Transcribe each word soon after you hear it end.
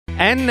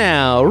And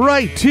now,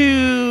 right to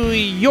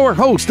your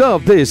host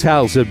of this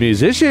House of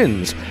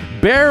Musicians,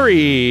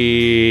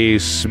 Barry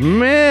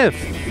Smith.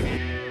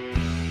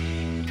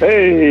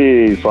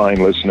 Hey,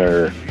 fine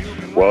listener.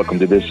 Welcome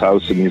to this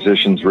House of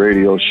Musicians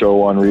radio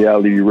show on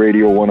Reality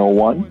Radio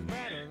 101.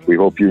 We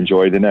hope you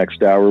enjoy the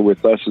next hour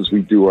with us as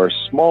we do our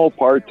small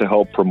part to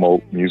help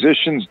promote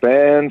musicians,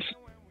 bands,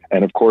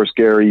 and of course,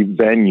 Gary,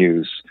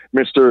 venues.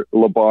 Mr.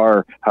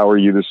 Labar, how are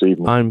you this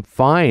evening? I'm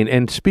fine.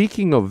 And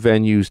speaking of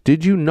venues,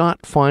 did you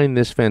not find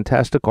this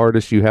fantastic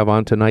artist you have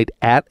on tonight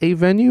at a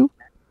venue?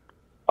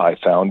 I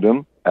found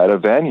him at a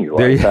venue.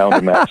 I found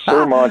him at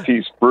Sir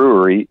Monty's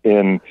Brewery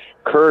in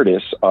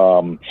Curtis.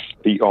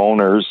 The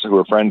owners, who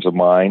are friends of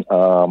mine,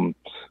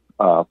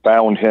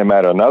 found him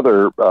at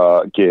another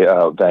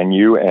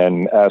venue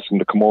and asked him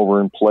to come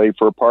over and play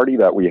for a party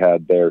that we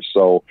had there.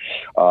 So,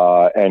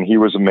 and he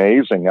was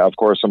amazing. Of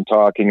course, I'm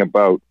talking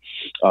about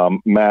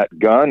Matt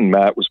Gunn.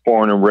 Matt was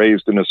born and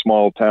raised in a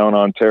small town,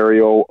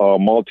 Ontario,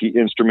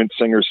 multi-instrument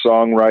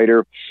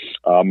singer-songwriter.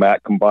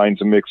 Matt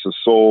combines a mix of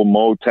soul,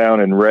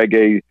 Motown, and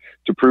reggae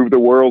to prove the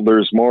world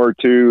there's more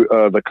to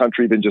the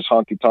country than just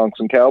honky-tonks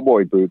and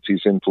cowboy boots.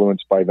 He's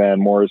influenced by Van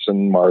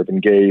Morrison, Marvin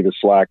Gaye, the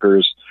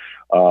Slackers.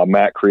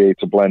 Matt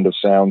creates a blend of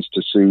sounds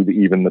to soothe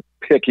even the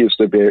pickiest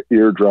of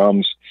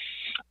eardrums.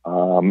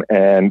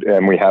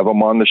 And we have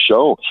him on the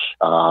show.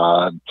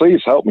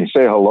 Please help me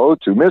say hello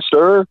to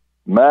Mr.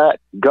 Matt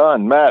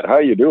Gunn. Matt, how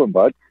you doing,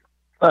 bud?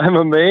 I'm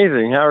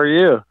amazing. How are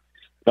you?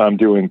 I'm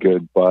doing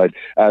good, bud.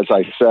 As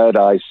I said,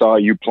 I saw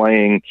you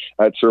playing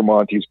at Sir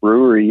Monty's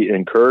Brewery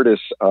in Curtis,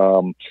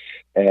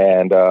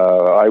 and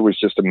I was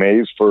just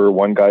amazed for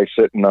one guy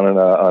sitting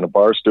on a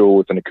bar stool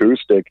with an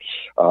acoustic.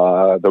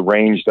 The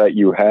range that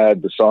you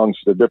had,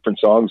 the different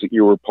songs that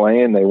you were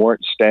playing, they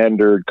weren't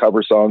standard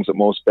cover songs that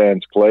most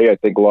bands play. I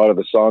think a lot of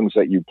the songs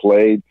that you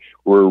played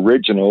were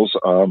originals.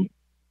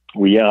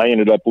 I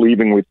ended up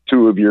leaving with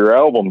 2 of your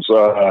albums.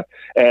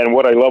 And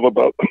what I love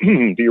about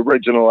the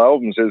original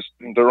albums is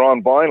they're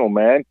on vinyl,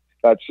 man.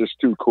 That's just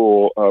too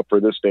cool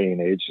for this day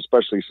and age,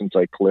 especially since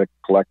I collect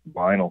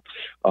vinyl.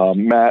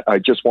 Matt, I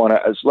just want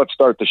to, let's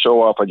start the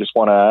show off. I just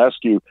want to ask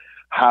you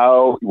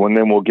and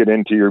then we'll get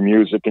into your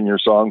music and your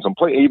songs and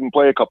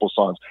play a couple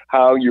songs,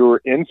 how you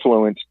were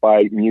influenced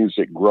by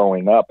music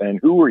growing up and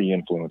who were you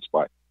influenced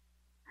by?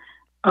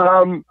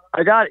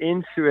 I got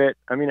into it.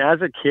 I mean,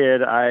 as a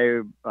kid,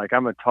 I'm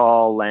a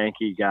tall,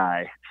 lanky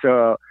guy,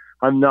 so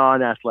I'm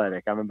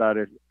non-athletic. I'm about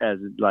as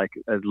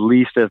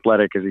least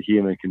athletic as a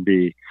human can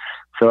be.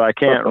 So I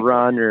can't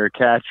run or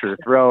catch or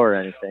throw or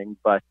anything.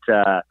 But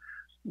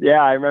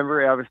yeah, I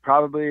remember I was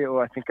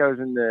I think I was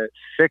in the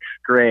 6th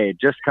grade,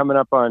 just coming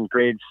up on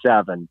grade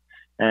 7.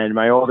 And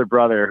my older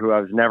brother, who I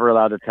was never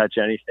allowed to touch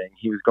anything,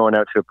 he was going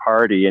out to a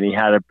party and he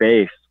had a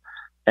bass.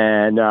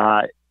 And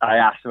I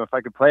asked him if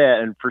I could play it,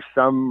 and for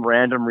some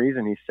random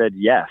reason, he said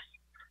yes.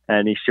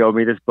 And he showed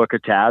me this book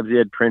of tabs he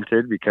had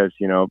printed because,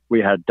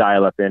 we had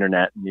dial-up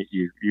internet, and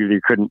you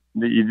couldn't.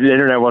 The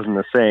internet wasn't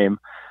the same.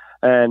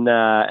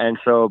 And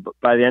so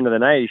by the end of the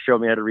night, he showed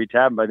me how to read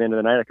tab. And by the end of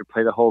the night, I could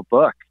play the whole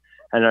book.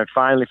 And I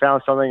finally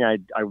found something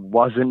I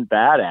wasn't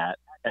bad at,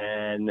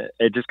 and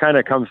it just kind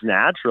of comes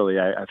naturally,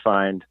 I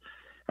find.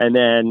 And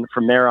then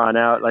from there on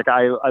out,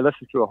 I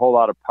listened to a whole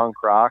lot of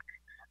punk rock.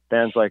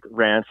 Bands like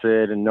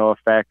Rancid and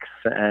NoFX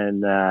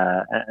and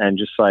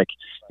just I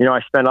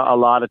spent a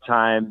lot of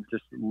time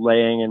just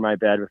laying in my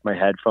bed with my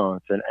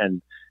headphones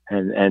and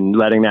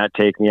letting that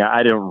take me.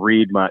 I didn't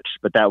read much,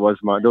 but those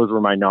were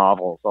my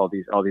novels, all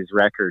these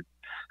records,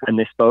 and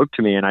they spoke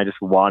to me, and I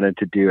just wanted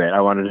to do it.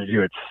 I wanted to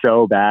do it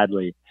so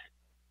badly.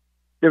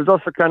 It was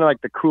also kind of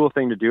like the cool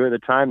thing to do at the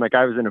time.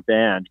 I was in a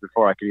band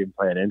before I could even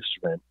play an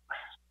instrument.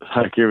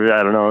 I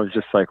don't know. It was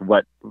just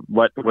what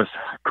was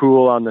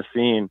cool on the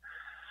scene.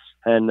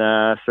 And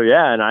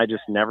and I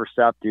just never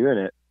stopped doing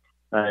it.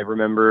 I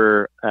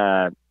remember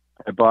I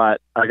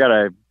got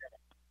an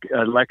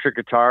electric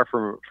guitar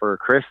for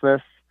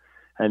Christmas,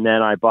 and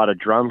then I bought a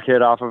drum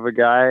kit off of a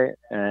guy,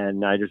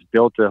 and I just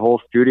built a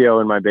whole studio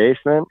in my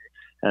basement,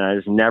 and I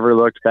just never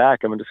looked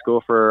back. I went to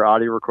school for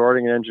audio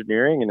recording and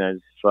engineering, and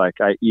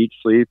I eat,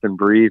 sleep, and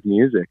breathe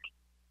music.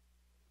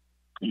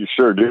 You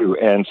sure do.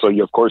 And so,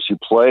 of course, you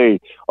play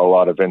a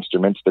lot of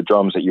instruments. The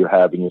drums that you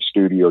have in your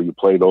studio, you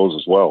play those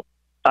as well.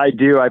 I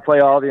do. I play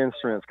all the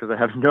instruments because I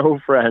have no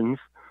friends.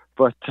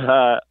 But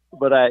I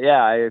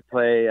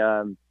play.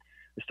 I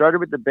started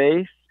with the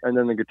bass, and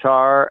then the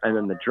guitar, and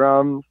then the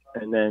drums,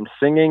 and then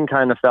singing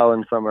kind of fell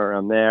in somewhere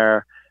around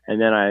there.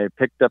 And then I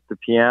picked up the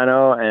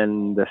piano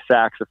and the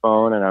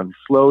saxophone, and I'm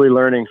slowly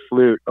learning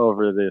flute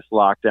over this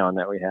lockdown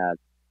that we had.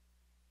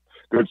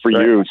 Good for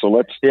you. So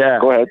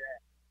go ahead.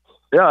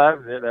 Yeah,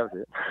 that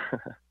was it.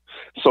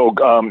 So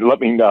let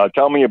me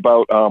tell me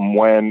about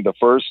when the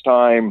first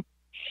time.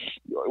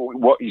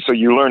 So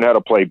you learned how to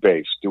play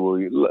bass. Do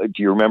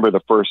you remember the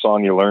first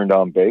song you learned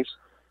on bass?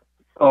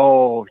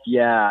 Oh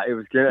yeah, it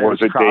was good. Was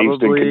it probably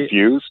Dazed and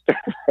Confused?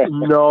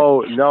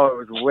 No, it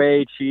was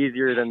way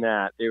cheesier than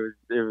that. It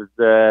was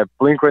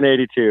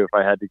Blink-182, if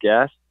I had to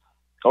guess.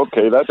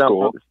 Okay, that's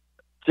cool.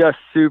 Just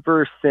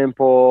super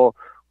simple,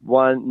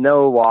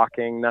 no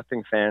walking,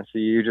 nothing fancy.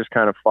 You just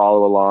kind of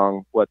follow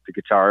along what the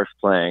guitar is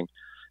playing.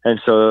 And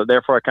so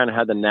therefore I kind of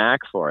had the knack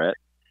for it.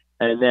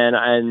 And then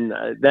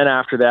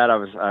after that I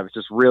was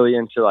just really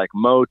into like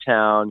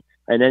Motown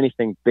and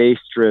anything bass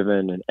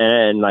driven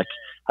and like,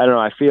 I don't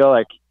know, I feel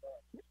like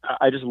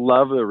I just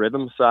love the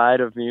rhythm side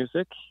of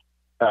music.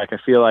 Like I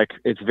feel like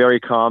it's very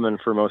common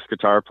for most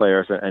guitar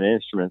players and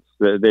instruments.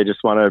 They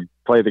just want to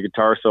play the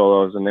guitar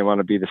solos and they want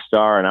to be the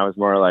star. And I was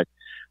more like,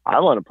 I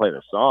want to play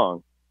the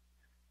song.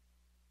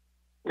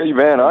 Hey,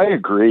 man, I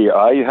agree.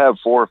 I have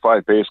 4 or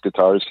 5 bass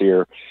guitars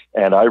here,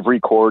 and I've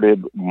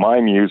recorded my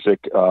music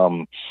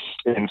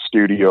in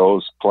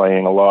studios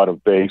playing a lot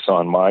of bass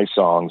on my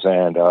songs.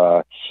 And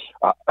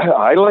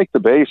I like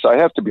the bass. I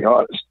have to be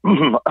honest.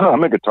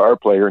 I'm a guitar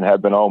player and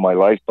have been all my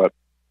life, but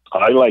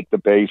I like the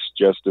bass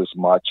just as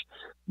much.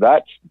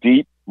 That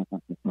deep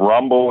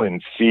rumble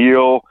and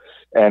feel,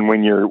 and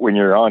when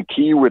you're on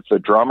key with the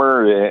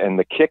drummer and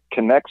the kick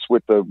connects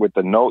with the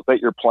note that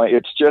you're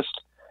playing,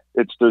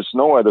 there's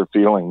no other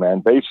feeling, man.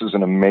 Bass is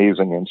an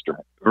amazing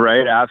instrument.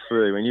 Right,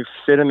 absolutely. When you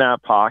sit in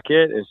that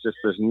pocket,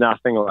 there's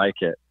nothing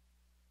like it.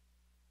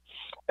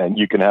 And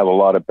you can have a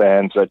lot of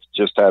bands that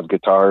just have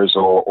guitars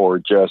or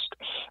just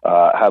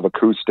have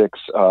acoustics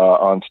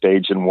on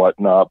stage and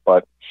whatnot.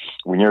 But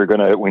when you're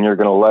gonna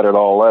let it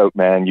all out,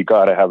 man, you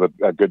got to have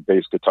a good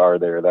bass guitar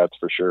there. That's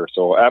for sure.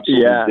 So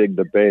absolutely dig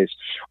the bass.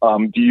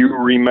 Do you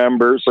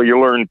remember? So you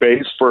learned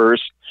bass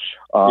first.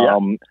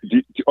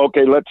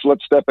 Okay,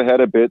 let's step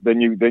ahead a bit.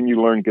 Then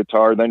you learn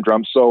guitar, then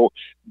drums. So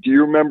do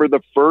you remember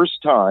the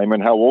first time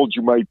and how old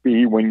you might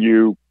be when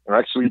you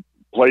actually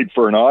played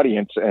for an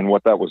audience and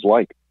what that was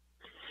like?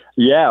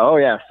 Yeah. Oh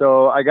yeah.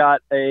 So I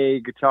got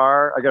a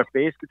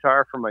bass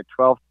guitar for my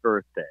 12th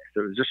birthday.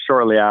 So it was just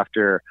shortly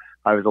after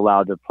I was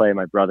allowed to play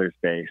my brother's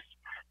bass.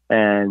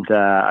 And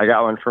I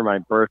got one for my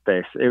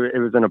birthday. It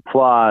was an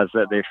Applause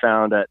that they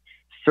found at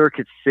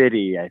Circuit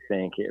City, I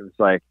think. It was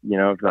like, it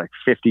was like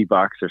 $50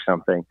 or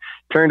something.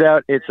 Turned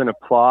out it's an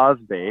Applause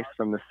bass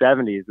from the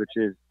 70s, which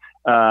is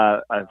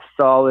a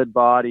solid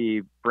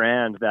body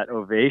brand that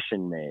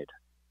Ovation made.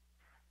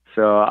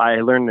 So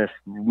I learned this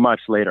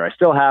much later. I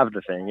still have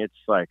the thing. It's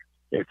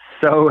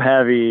so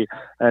heavy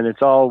and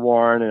it's all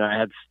worn, and I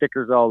had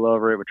stickers all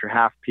over it, which are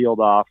half peeled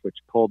off, which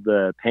pulled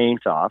the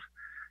paint off.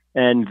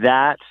 And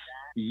that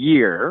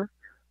year,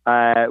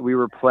 we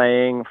were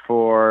playing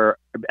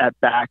at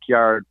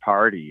backyard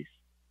parties.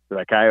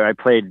 Like I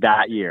played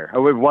that year.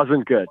 Oh, it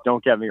wasn't good.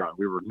 Don't get me wrong.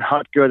 We were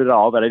not good at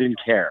all, but I didn't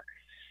care.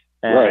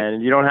 And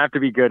right. You don't have to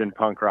be good in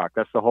punk rock.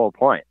 That's the whole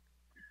point.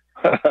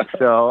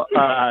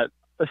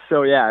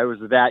 So yeah, it was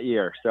that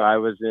year. So I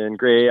was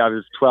I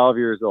was 12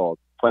 years old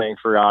playing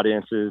for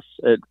audiences.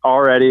 It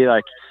already,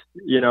 like,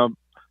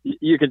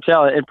 you can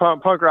tell, and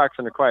punk rock's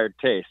an acquired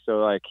taste. So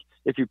like,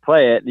 if you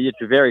play it, it's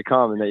very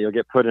common that you'll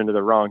get put into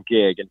the wrong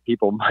gig and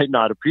people might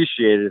not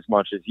appreciate it as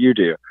much as you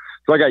do.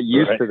 So I got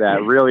used to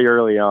that really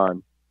early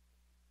on.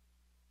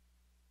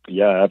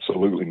 Yeah,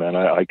 absolutely, man.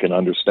 I can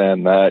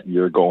understand that.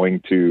 You're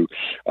going to,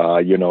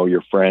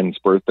 your friend's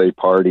birthday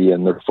party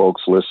and their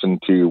folks listen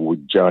to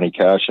Johnny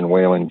Cash and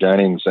Waylon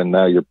Jennings, and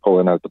now you're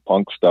pulling out the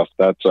punk stuff.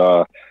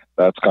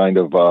 That's kind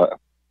of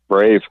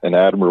brave and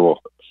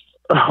admirable.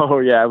 Oh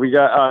yeah,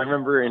 I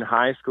remember in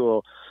high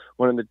school,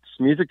 one of the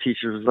music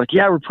teachers was like,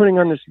 "Yeah, we're putting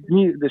on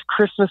this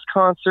Christmas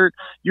concert.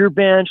 Your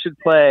band should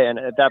play." And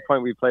at that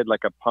point, we played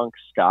like a punk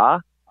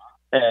ska.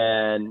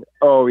 And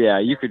oh yeah,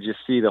 you could just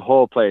see the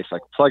whole place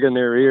like plugging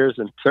their ears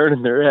and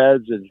turning their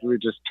heads, and we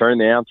just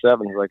turned the amps up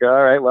and was like,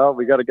 all right, well,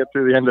 we got to get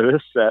through the end of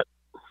this set.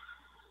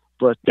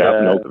 But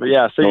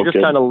so you just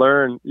kind of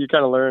learn. You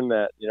kind of learn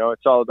that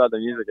it's all about the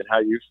music and how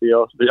you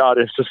feel. The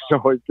audience is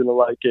always going to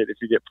like it if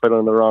you get put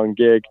on the wrong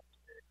gig.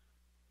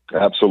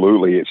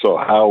 Absolutely. So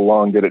how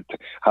long did it?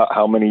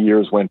 How many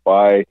years went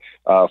by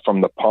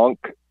from the punk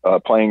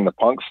playing the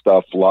punk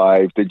stuff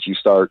live? Did you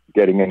start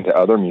getting into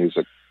other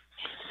music?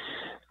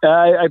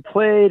 I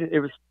played, it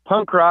was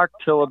punk rock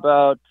till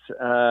about,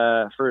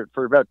 for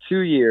about 2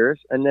 years.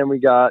 And then we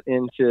got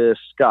into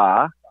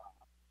ska.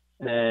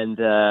 And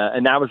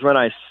that was when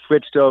I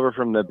switched over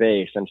from the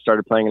bass and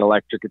started playing an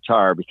electric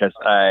guitar because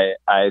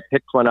I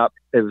picked one up.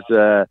 It was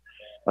a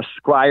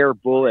Squire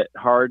Bullet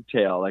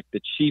hardtail, like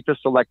the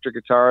cheapest electric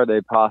guitar they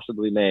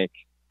possibly make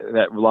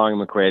that Long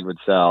McQuaid would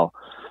sell.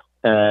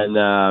 And,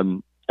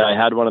 I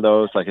had one of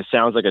those, like it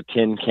sounds like a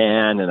tin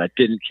can, and I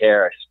didn't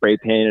care. I spray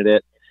painted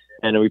it.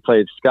 And we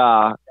played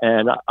ska,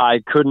 and I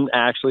couldn't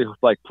actually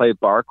like play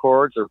bar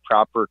chords or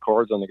proper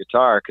chords on the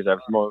guitar because I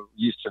was more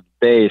used to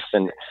bass,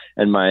 and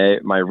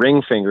my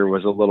ring finger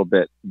was a little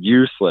bit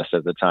useless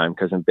at the time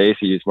because in bass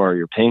you use more of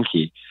your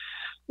pinky,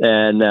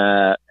 and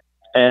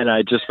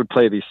I just would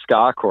play these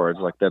ska chords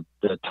like the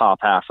top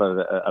half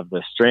of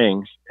the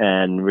strings,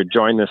 and would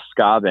join this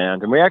ska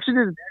band, and we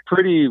actually did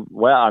pretty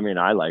well. I mean,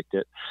 I liked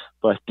it,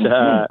 but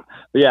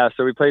yeah,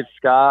 so we played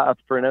ska up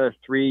for another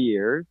 3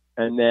 years.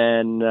 And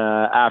then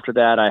after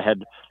that, I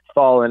had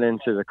fallen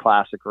into the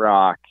classic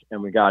rock,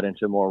 and we got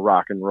into more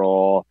rock and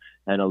roll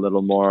and a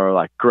little more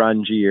like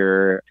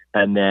grungier.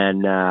 And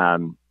then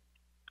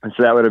And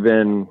so that would have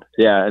been,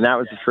 yeah. And that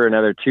was for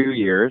another 2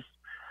 years.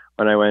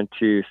 When I went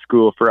to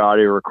school for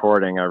audio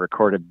recording, I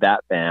recorded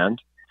that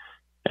band.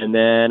 And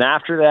then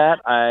after that,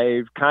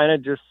 I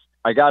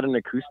got an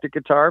acoustic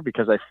guitar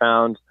because I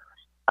found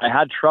I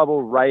had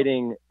trouble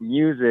writing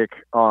music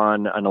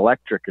on an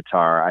electric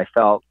guitar. I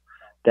felt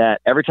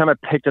that every time I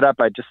picked it up,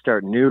 I'd just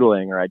start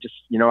noodling, or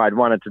I'd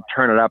wanted to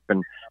turn it up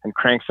and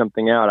crank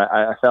something out.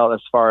 I felt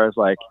as far as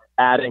like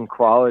adding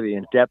quality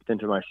and depth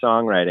into my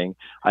songwriting,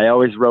 I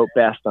always wrote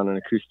best on an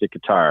acoustic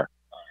guitar.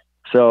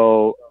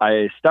 So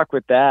I stuck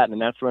with that,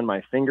 and that's when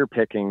my finger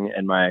picking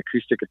and my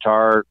acoustic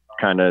guitar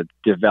kind of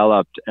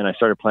developed, and I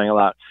started playing a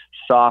lot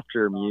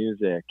softer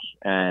music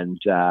and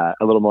a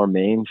little more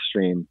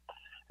mainstream.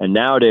 And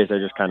nowadays I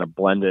just kind of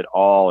blend it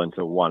all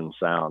into one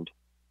sound.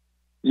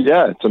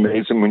 Yeah, it's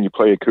amazing when you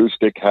play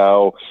acoustic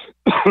how,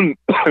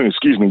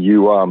 excuse me,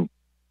 you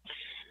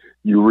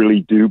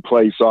really do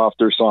play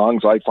softer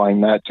songs. I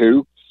find that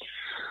too.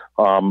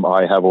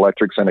 I have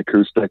electrics and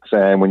acoustics,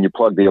 and when you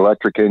plug the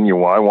electric in,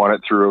 I want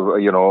it through,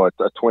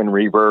 a twin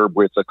reverb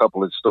with a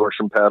couple of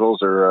distortion pedals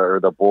or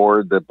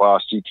the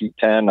Boss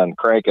GT10, and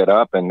crank it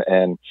up. And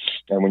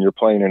when you're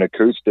playing an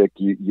acoustic,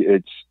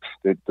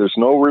 there's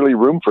no really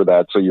room for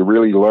that. So you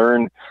really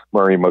learn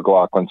Murray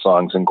McLaughlin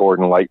songs and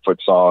Gordon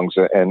Lightfoot songs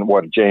and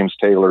James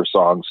Taylor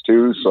songs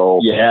too. So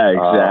yeah,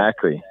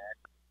 exactly.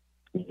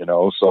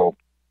 So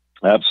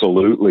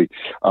absolutely.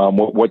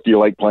 What do you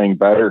like playing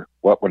better?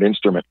 What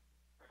instrument?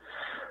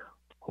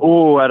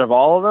 Oh, out of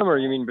all of them, or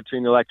you mean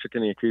between the electric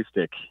and the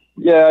acoustic?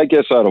 Yeah, I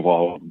guess out of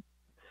all of them.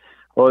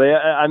 Well,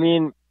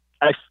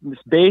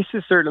 bass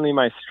is certainly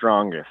my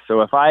strongest.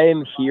 So if I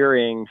am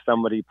hearing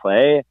somebody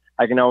play,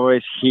 I can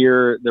always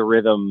hear the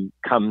rhythm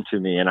come to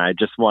me, and I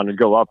just want to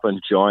go up and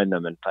join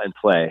them and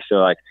play. So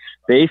like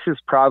bass is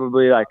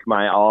probably like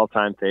my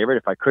all-time favorite.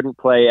 If I couldn't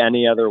play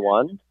any other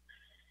one,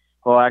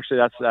 well, actually,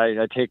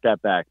 I take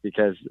that back,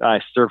 because I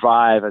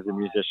survive as a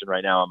musician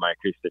right now on my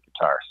acoustic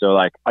guitar. So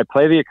like I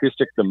play the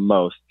acoustic the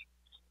most,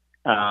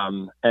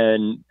 and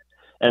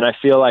I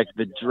feel like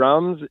the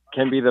drums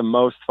can be the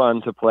most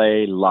fun to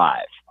play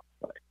live.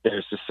 Like,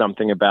 there's just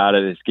something about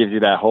it. It gives you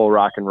that whole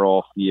rock and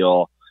roll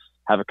feel.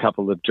 Have a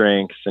couple of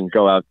drinks and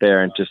go out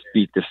there and just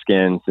beat the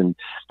skins. And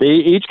they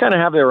each kind of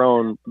have their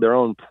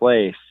own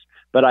place.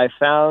 But I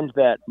found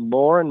that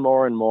more and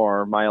more and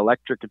more, my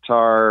electric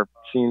guitar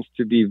seems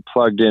to be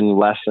plugged in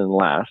less and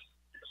less.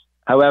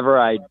 However,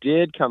 I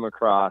did come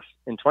across,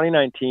 in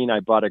 2019,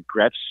 I bought a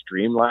Gretsch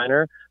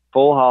Streamliner,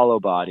 full hollow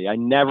body. I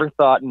never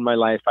thought in my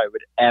life I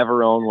would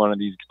ever own one of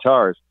these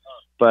guitars.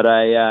 But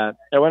I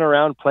went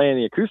around playing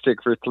the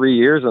acoustic for 3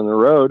 years on the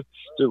road,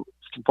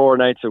 4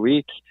 nights a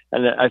week.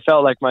 And I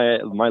felt like my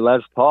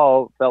Les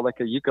Paul felt like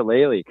a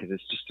ukulele, because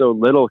it's just so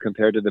little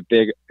compared to the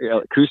big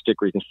acoustic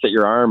where you can sit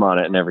your arm on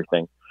it and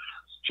everything.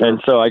 Sure.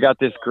 And so I got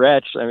this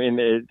Gretsch. I mean,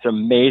 it's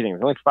amazing.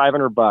 It's only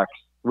 $500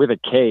 with a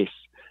case.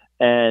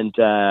 And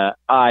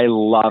I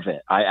love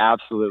it. I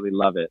absolutely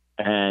love it.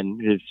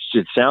 And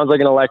it sounds like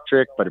an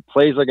electric, but it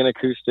plays like an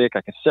acoustic.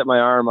 I can sit my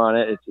arm on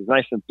it. It's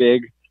nice and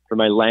big for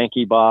my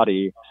lanky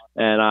body.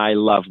 And I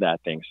love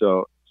that thing.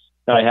 So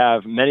I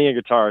have many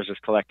guitars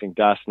just collecting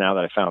dust now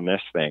that I found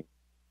this thing.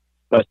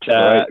 But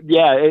right.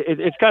 Yeah,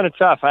 it's kind of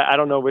tough. I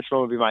don't know which one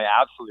would be my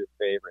absolute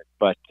favorite,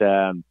 but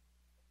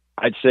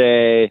I'd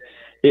say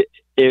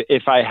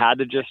if I had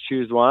to just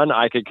choose one,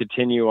 I could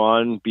continue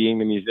on being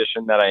the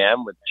musician that I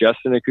am with just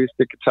an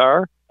acoustic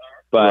guitar.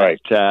 But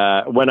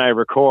right. When I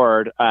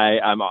record,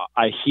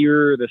 I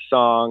hear the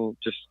song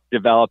just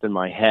develop in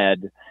my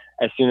head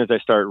as soon as I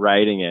start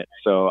writing it.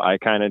 So I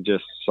kind of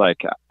just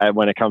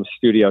when it comes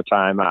studio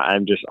time,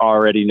 I'm just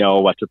already know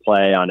what to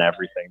play on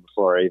everything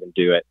before I even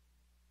do it.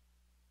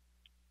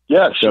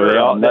 Yeah, so sure. They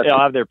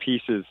all have their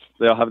pieces.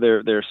 They'll have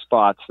their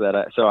spots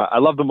so I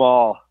love them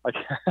all. I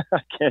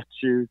can't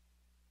choose.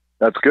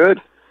 That's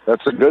good.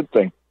 That's a good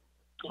thing.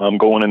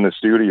 Going in the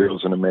studio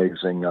is an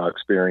amazing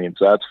experience,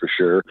 that's for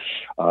sure.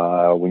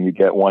 When you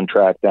get one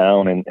track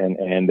down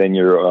and then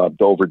you're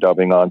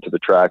overdubbing onto the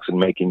tracks and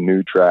making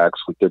new tracks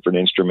with different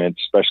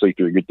instruments, especially if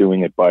you're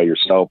doing it by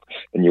yourself,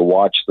 and you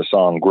watch the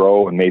song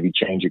grow and maybe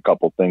change a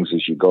couple things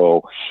as you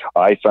go.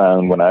 I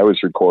found when I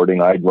was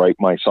recording, I'd write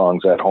my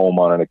songs at home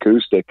on an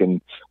acoustic,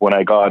 and when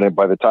I got it,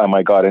 by the time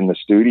I got in the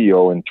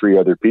studio and 3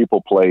 other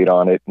people played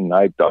on it, and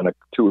I've done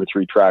 2 or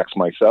 3 tracks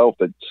myself,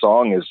 the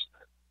song is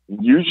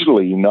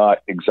usually not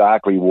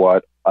exactly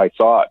what I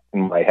thought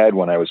in my head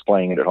when I was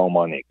playing it at home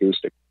on the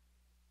acoustic.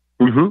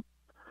 Mm-hmm.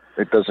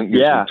 It doesn't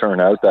usually turn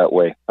out that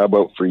way. How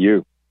about for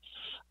you?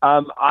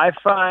 I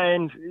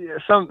find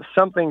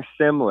something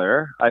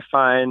similar. I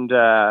find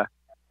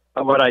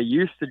what I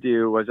used to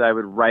do was I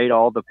would write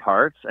all the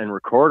parts and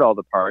record all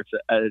the parts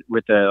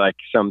with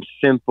some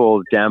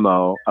simple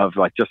demo of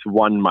just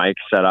one mic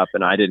setup,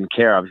 and I didn't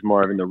care. I was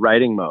more of in the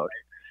writing mode.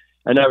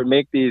 And I would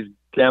make these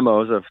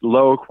demos of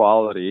low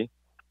quality.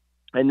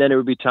 And then it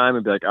would be time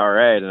and be like, all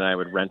right. And I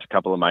would rent a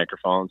couple of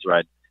microphones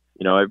where it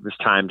was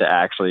time to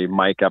actually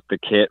mic up the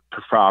kit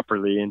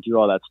properly and do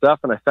all that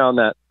stuff. And I found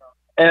that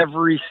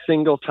every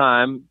single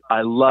time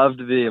I loved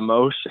the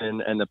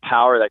emotion and the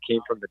power that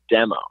came from the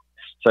demo.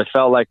 So I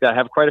felt like that. I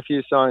have quite a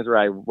few songs where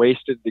I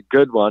wasted the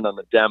good one on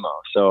the demo.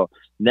 So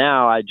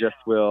now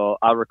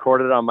I'll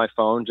record it on my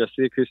phone, just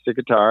the acoustic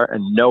guitar,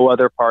 and no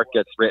other part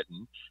gets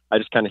written. I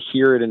just kind of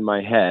hear it in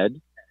my head.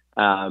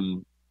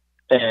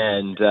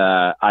 And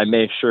I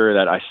make sure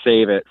that I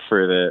save it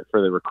for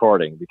the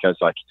recording, because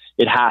like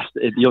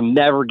you'll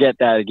never get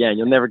that again.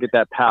 You'll never get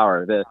that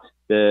power.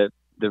 The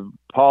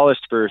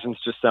polished versions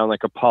just sound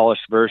like a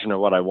polished version of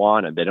what I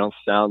wanted. They don't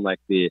sound like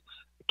the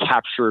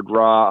captured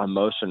raw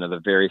emotion of the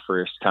very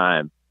first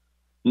time.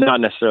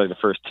 Not necessarily the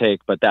first take,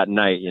 but that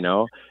night, you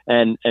know.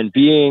 And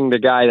being the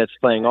guy that's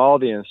playing all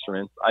the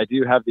instruments, I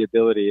do have the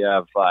ability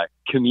of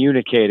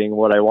communicating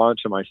what I want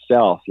to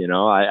myself, you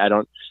know.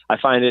 I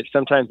find it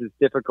sometimes it's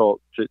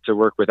difficult to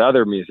work with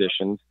other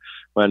musicians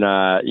when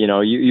you know,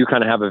 you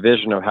kind of have a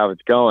vision of how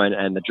it's going,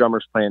 and the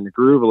drummer's playing the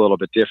groove a little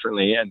bit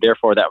differently, and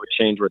therefore that would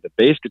change where the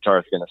bass guitar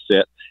is going to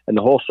sit, and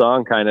the whole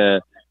song kind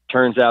of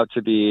turns out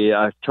to be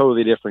a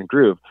totally different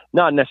groove.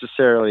 Not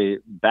necessarily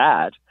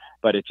bad,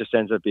 but it just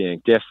ends up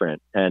being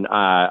different. And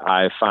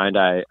I find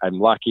I'm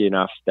lucky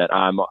enough that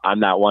I'm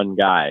that one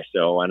guy.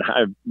 So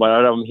when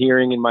I'm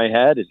hearing in my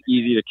head, it's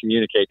easy to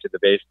communicate to the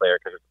bass player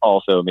because it's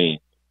also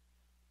me.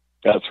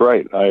 That's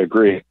right. I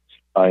agree.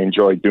 I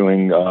enjoy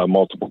doing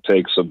multiple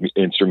takes of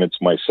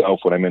instruments myself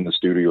when I'm in the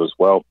studio as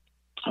well.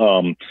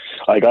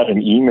 I got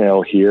an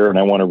email here and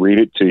I want to read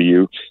it to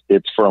you.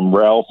 It's from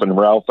Ralph, and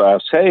Ralph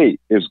asks, "Hey,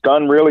 is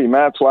Gunn really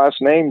Matt's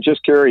last name?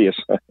 Just curious."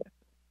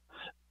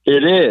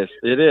 It is.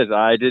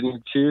 I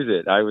didn't choose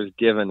it. I was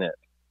given it.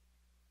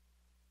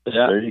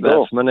 Yeah, there you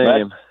go. That's my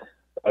name. Matt,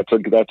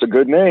 that's a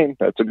good name.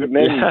 That's a good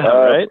name, yeah,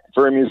 right?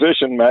 For a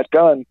musician, Matt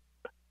Gunn.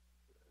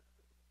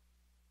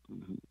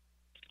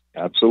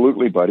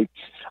 Absolutely, buddy.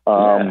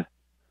 Yeah.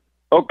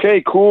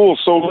 Okay, cool.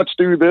 So let's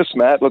do this,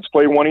 Matt. Let's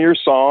play one of your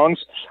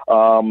songs,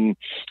 and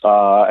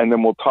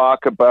then we'll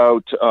talk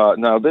about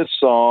now this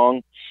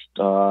song.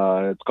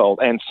 It's called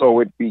 "And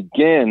So It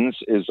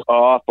Begins," is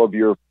off of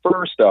your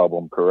first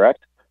album,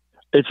 correct?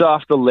 It's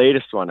off the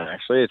latest one,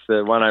 actually. It's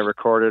the one I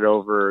recorded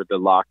over the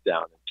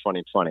lockdown in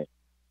 2020.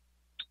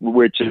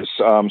 Which is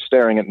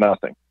Staring at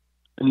Nothing.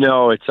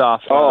 No, it's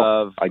off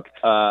of...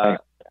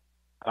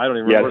 I don't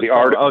even remember. The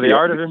Art of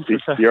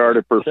Imperfection. The Art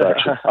of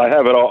Perfection. I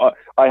have it all.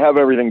 I have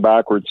everything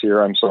backwards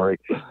here. I'm sorry.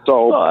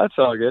 So that's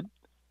all good.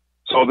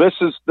 So this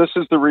is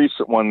the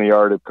recent one, The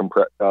Art of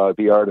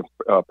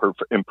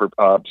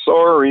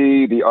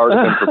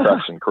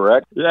Imperfection,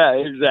 correct? Yeah,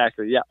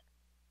 exactly. Yeah.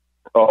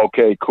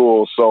 Okay,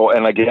 cool. So,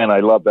 and again, I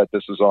love that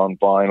this is on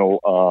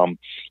vinyl.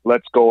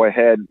 Let's go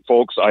ahead,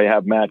 folks. I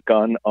have Matt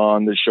Gunn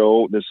on the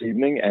show this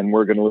evening, and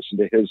we're going to listen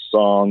to his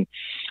song.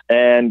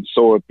 And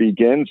so it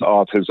begins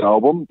off his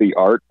album, The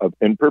Art of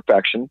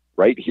Imperfection,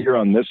 right here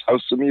on this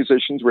House of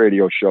Musicians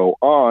radio show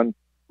on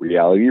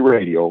Reality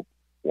Radio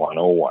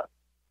 101.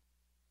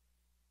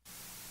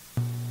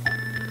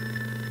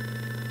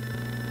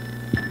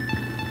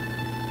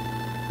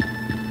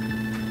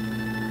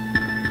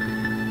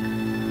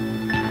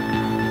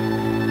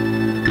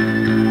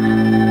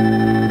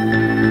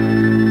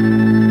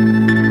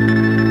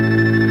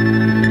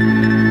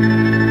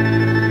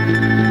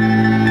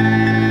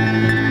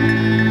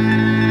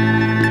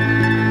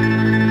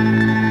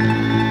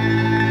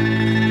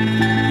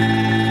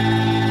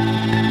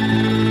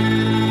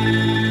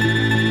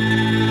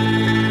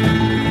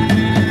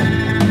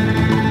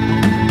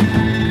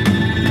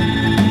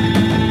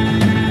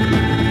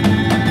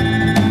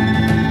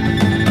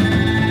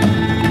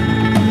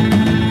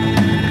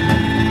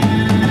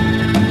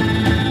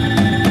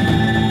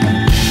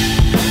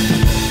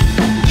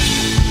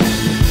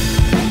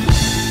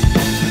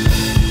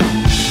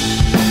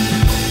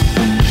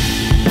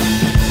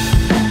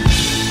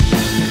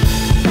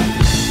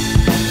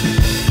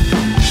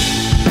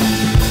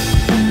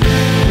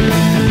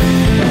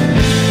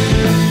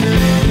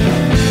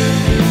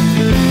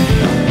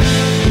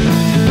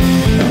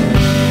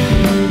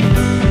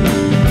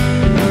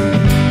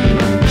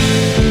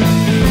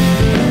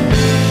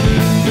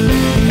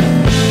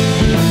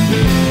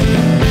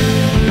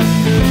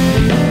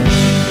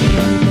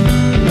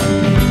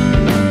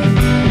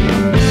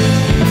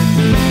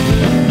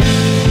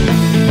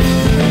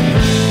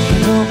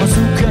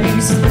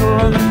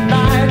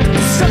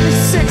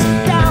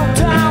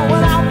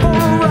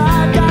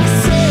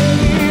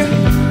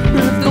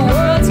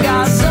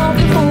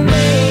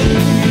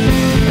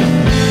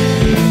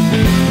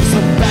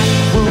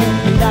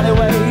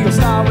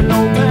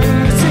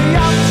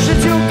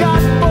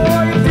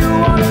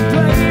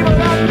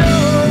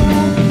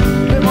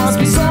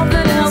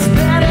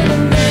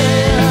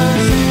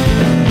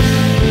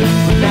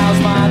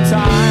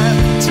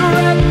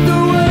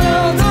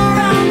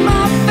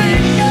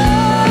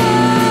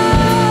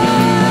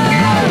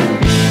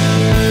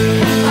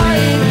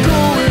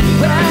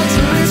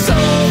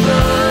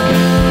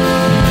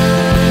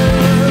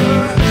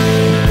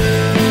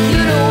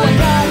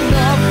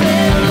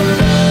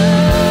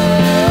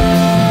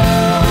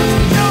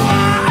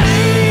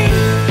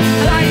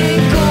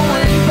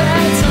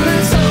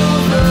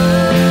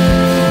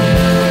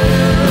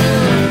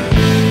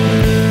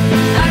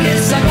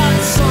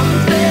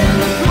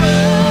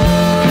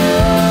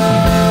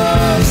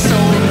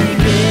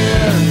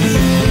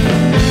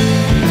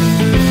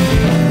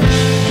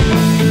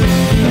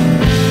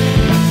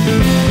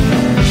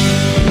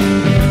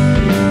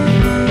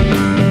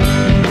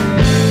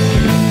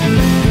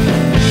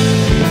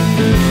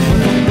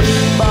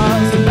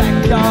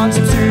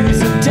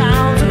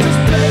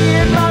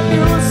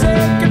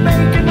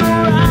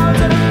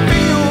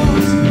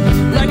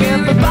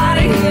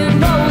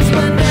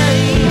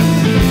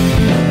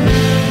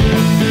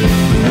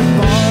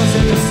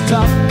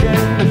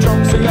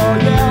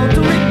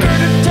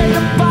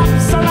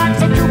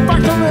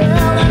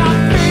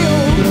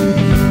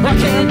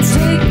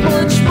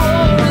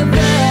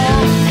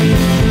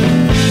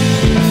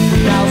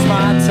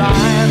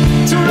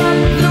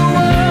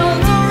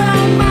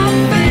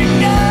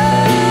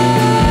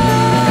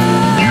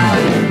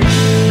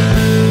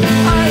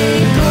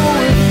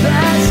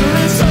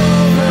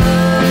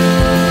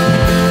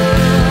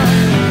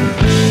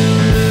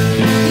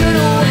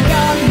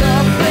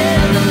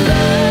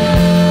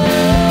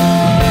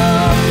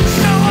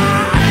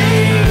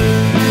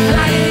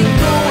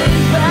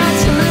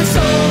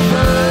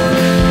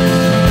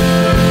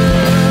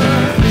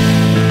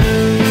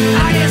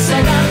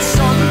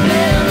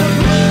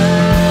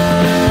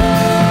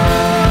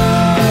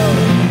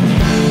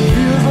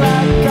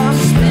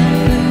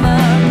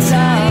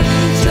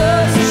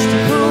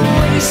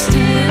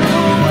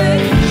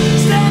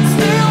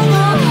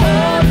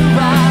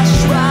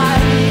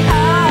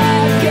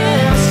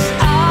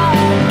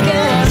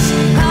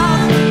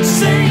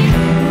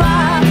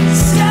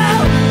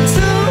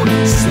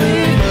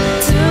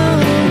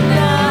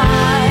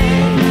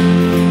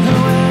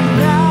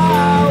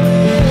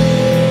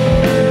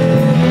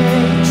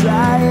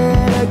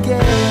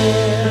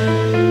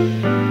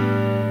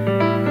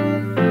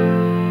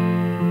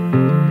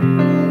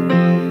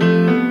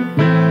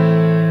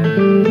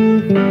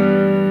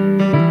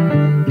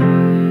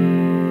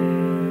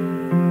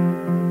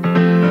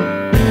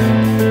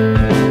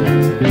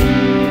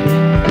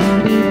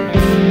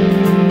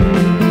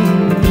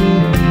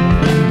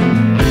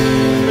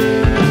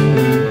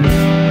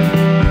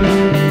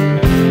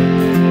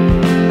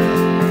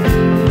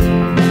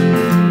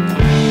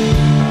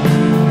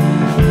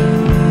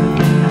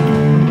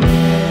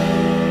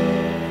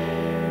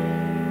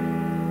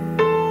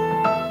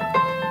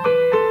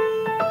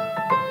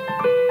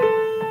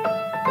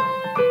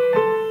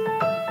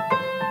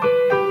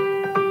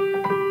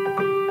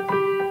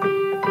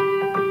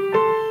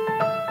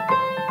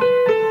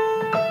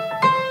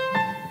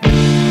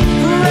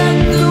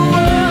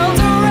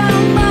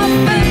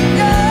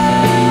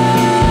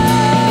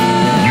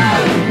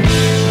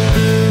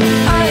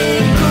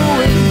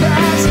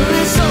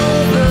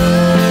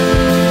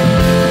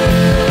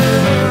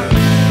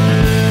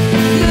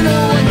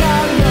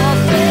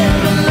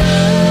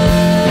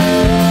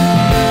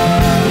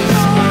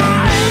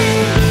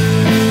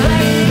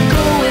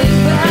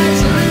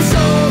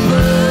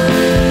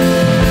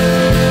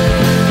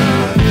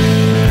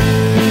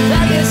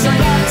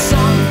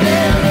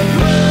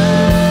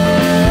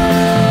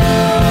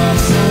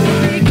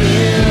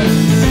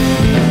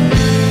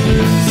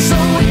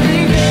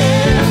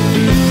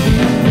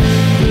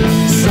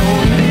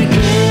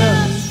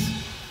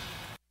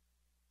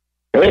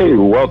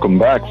 Welcome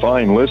back,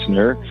 fine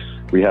listener.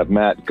 We have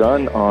Matt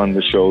Gunn on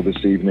the show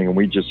this evening, and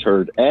we just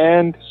heard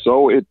 "And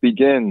So It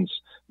Begins."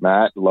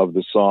 Matt, love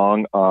the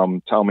song.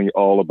 Tell me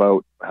all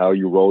about how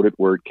you wrote it,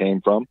 where it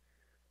came from.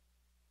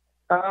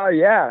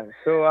 Yeah.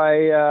 So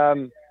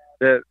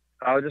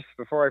I'll just,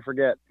 before I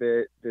forget,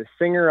 the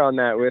singer on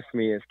that with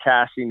me is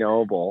Cassie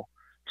Noble.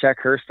 Check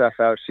her stuff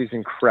out. She's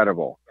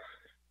incredible.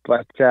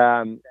 But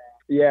yeah,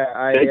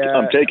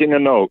 I'm taking a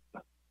note.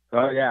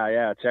 Oh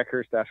yeah. Check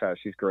her stuff out.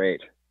 She's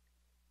great.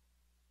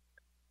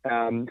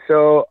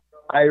 So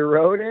I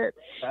wrote it.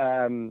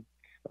 I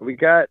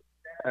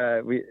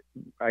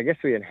guess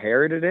we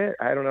inherited it.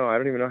 I don't know. I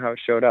don't even know how it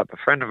showed up. A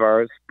friend of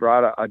ours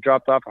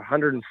dropped off a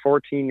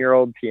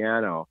 114-year-old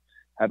piano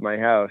at my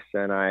house,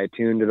 and I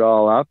tuned it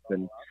all up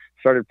and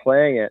started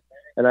playing it.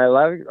 And I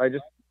don't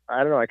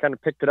know. I kind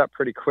of picked it up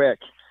pretty quick,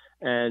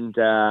 and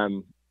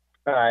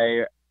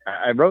I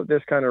wrote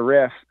this kind of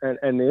riff.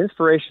 And the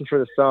inspiration for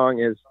the song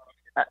is,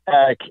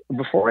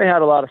 before I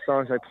had a lot of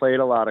songs, I played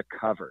a lot of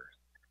covers.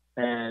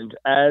 And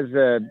as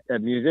a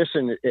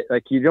musician,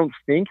 you don't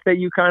think that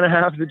you kind of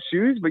have to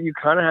choose, but you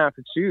kind of have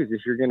to choose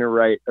if you're going to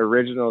write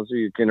originals or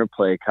you're going to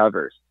play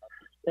covers.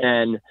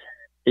 And,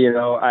 you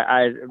know,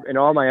 I in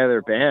all my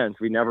other bands,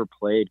 we never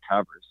played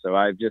covers. So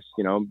I've just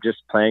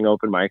playing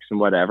open mics and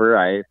whatever,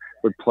 I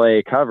would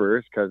play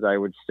covers because I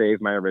would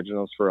save my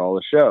originals for all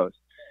the shows.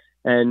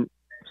 And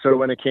so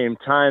when it came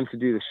time to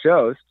do the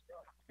shows,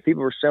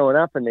 people were showing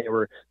up and they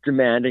were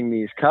demanding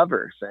these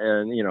covers.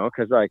 And, you know,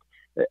 because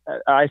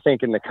I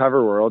think in the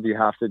cover world, you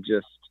have to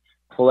just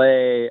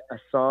play a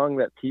song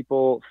that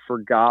people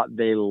forgot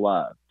they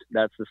loved.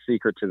 That's the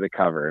secret to the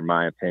cover, in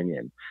my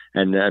opinion.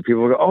 And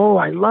people go, "Oh,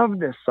 I love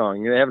this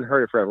song." They haven't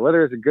heard it forever.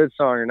 Whether it's a good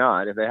song or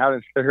not, if they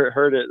haven't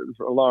heard it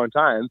for a long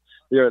time,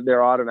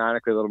 they're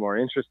automatically a little more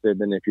interested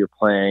than if you're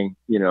playing,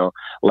 you know,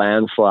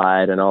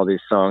 Landslide and all these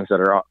songs that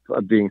are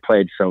being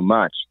played so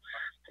much.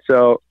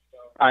 So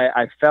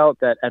I felt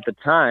that at the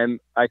time,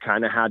 I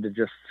kind of had to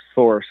just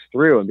force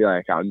through and be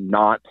like, I'm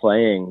not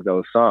playing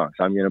those songs.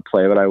 I'm going to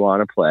play what I want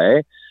to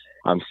play.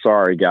 I'm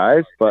sorry,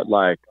 guys, but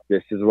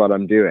this is what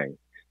I'm doing.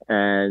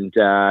 And,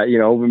 you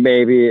know,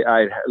 maybe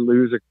I'd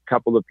lose a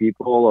couple of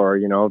people, or,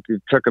 you know,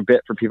 it took a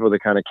bit for people to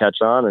kind of catch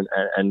on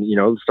and, you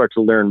know, start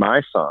to learn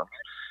my songs.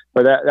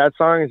 But that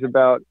song is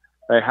about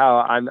how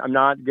I'm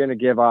not going to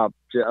give up.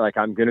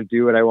 I'm going to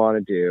do what I want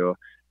to do.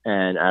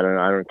 And I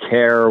don't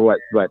care what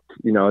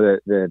you know,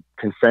 the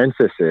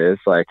consensus is.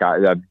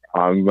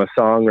 I'm a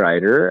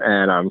songwriter,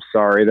 and I'm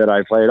sorry that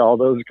I played all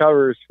those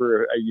covers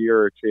for a year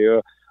or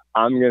two,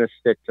 I'm going to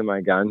stick to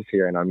my guns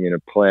here and I'm going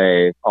to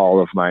play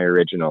all of my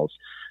originals.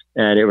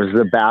 And it was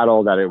the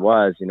battle that it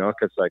was, you know,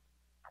 because like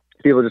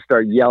people just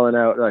start yelling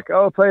out like,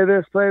 oh, play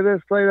this, play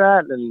this, play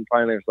that. And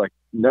finally it's like,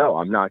 no,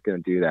 I'm not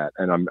going to do that.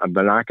 And I'm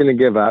not going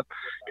to give up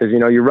because, you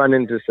know, you run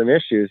into some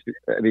issues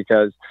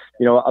because,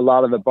 you know, a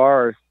lot of the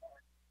bars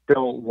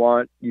don't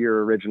want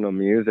your original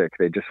music.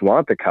 They just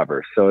want the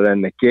covers. So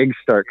then the gigs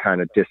start kind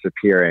of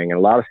disappearing and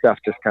a lot of stuff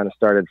just kind of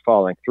started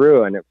falling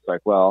through. And it's like,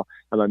 well,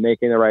 am I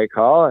making the right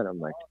call? And I'm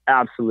like,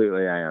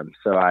 absolutely I am.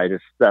 So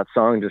that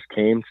song just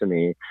came to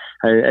me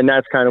and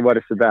that's kind of what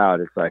it's about.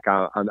 It's like,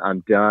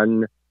 I'm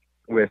done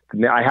with,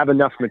 I have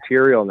enough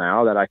material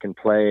now that I can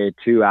play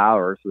 2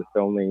 hours with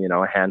only, you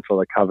know, a handful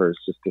of covers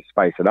just to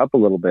spice it up a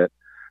little bit.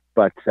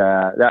 But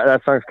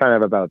that song's kind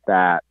of about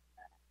that.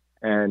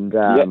 And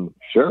yeah,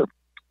 sure.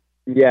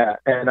 Yeah,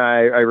 and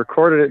I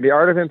recorded it, The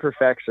Art of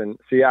Imperfection.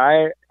 See,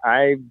 I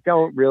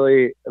don't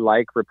really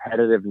like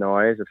repetitive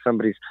noise. If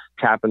somebody's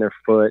tapping their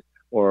foot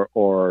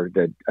or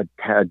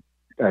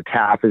a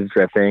tap is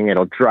dripping,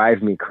 it'll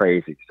drive me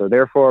crazy. So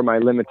therefore, my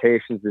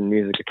limitations in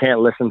music, I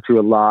can't listen to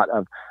a lot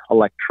of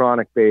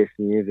electronic-based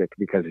music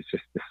because it's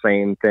just the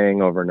same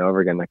thing over and over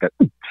again, like a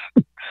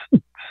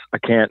I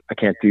can't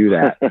do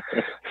that.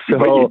 So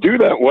but you do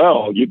that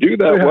well. You do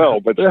that well,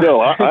 but still,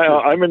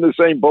 I'm in the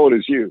same boat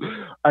as you.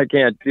 I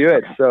can't do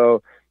it.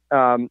 So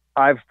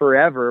I've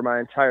forever, my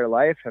entire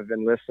life, have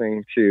been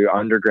listening to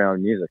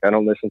underground music. I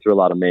don't listen to a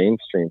lot of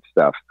mainstream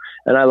stuff,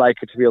 and I like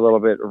it to be a little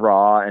bit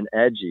raw and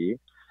edgy.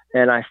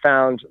 And I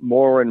found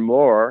more and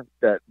more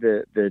that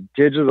the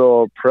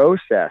digital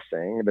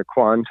processing, the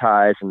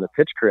quantize and the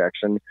pitch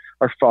correction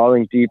are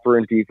falling deeper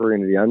and deeper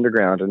into the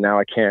underground, and now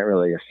I can't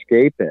really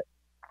escape it.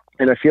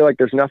 And I feel like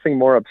there's nothing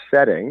more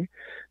upsetting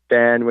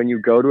than when you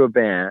go to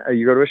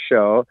a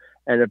show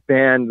and a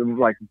band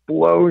like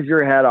blows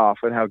your head off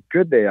with how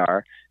good they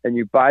are, and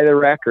you buy the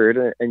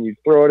record and you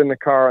throw it in the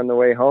car on the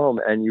way home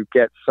and you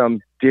get some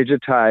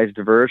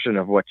digitized version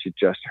of what you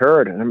just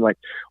heard. And I'm like,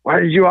 why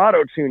did you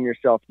auto-tune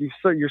yourself?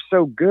 You're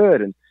so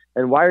good.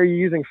 And why are you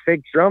using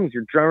fake drums?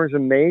 Your drummer's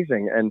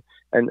amazing.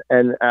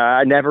 And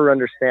I never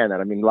understand that.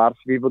 I mean, lots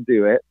of people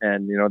do it,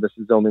 and you know, this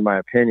is only my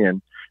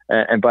opinion.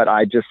 But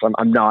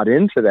I'm not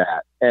into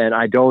that. And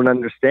I don't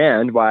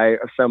understand why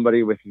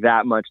somebody with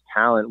that much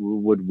talent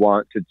would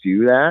want to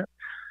do that.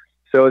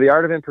 So The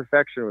Art of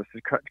Imperfection was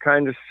to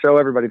kind of show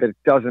everybody that it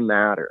doesn't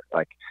matter.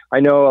 Like,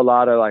 I know a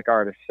lot of like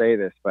artists say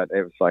this, but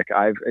it was like,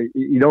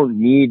 you don't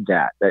need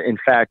that. In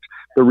fact,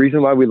 the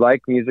reason why we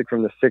like music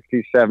from the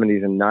 60s,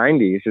 70s, and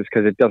 90s is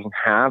because it doesn't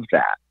have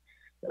that.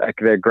 Like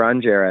the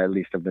grunge era, at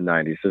least of the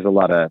 90s, there's a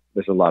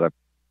lot of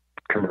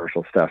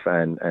commercial stuff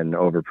and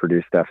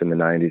overproduced stuff in the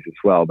 90s as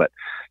well. But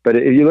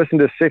if you listen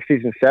to the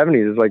 60s and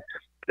 70s, it's like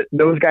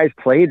those guys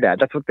played that.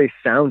 That's what they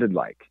sounded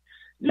like.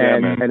 Yeah,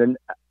 and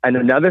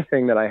another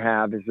thing that I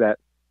have is that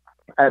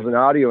as an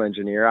audio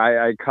engineer,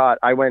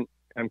 I went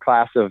in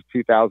class of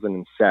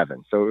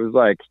 2007. So it was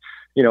like,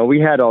 you know, we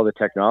had all the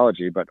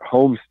technology, but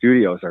home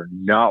studios are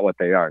not what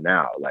they are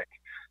now. Like,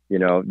 you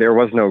know, there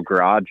was no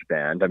garage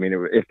band. I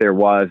mean, if there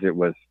was, it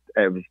was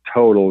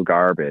total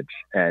garbage,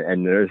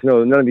 and there's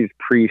none of these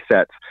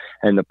presets,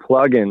 and the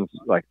plugins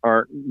like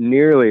aren't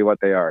nearly what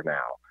they are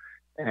now.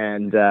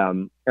 And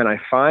I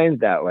find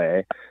that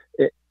way,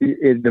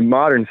 the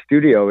modern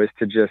studio is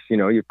to just, you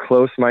know, you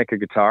close mic a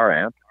guitar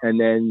amp and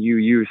then you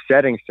use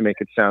settings to make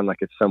it sound like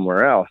it's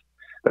somewhere else.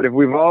 But if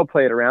we've all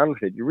played around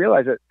with it, you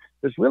realize that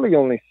there's really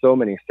only so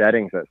many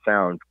settings that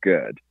sound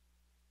good.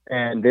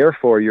 And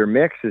therefore your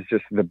mix is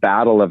just the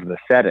battle of the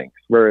settings.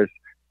 Whereas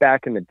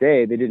back in the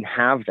day, they didn't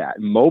have that.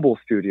 Mobile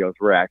studios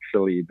were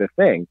actually the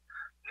thing.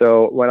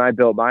 So when I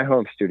built my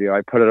home studio,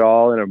 I put it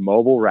all in a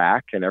mobile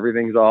rack and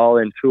everything's all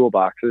in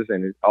toolboxes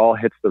and it all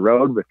hits the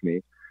road with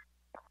me.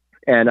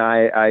 And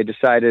I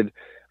decided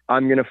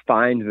I'm going to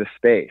find the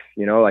space,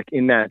 you know, like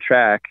in that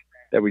track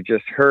that we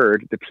just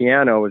heard, the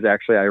piano was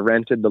actually, I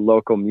rented the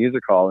local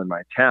music hall in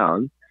my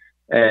town,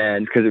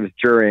 and because it was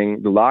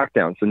during the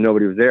lockdown, so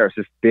nobody was there. It's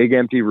this big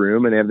empty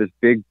room and they have this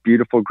big,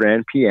 beautiful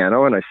grand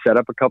piano, and I set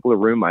up a couple of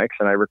room mics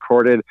and I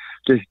recorded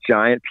this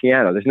giant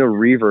piano. There's no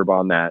reverb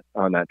on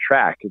that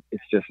track.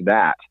 It's just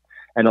that.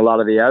 And a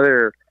lot of the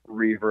other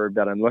reverb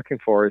that I'm looking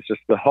for is just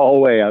the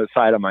hallway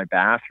outside of my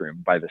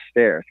bathroom by the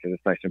stairs, because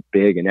it's nice and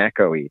big and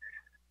echoey.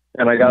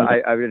 And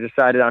I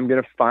decided I'm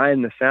going to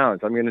find the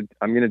sounds. I'm going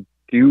to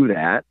do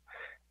that.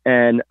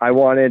 And I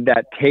wanted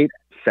that tape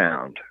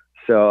sound.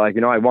 So, like,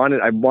 you know, I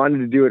wanted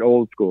to do it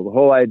old school. The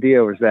whole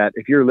idea was that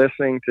if you're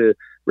listening to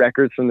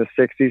records from the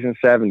 60s and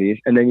 70s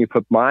and then you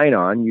put mine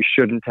on, you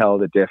shouldn't tell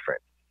the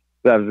difference.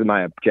 That was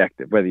my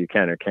objective. Whether you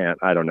can or can't,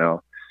 I don't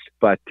know.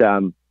 But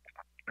so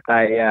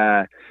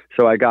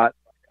I got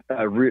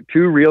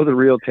two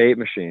reel-to-reel tape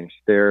machines.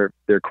 They're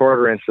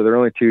quarter-inch, so they're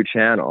only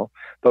 2-channel.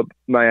 But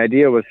my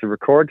idea was to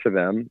record to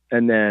them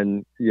and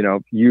then, you know,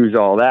 use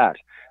all that.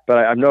 But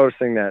I'm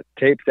noticing that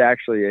tape's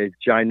actually a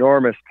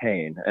ginormous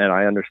pain, and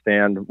I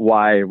understand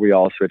why we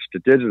all switched to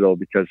digital,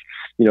 because,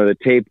 you know, the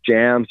tape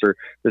jams or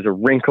there's a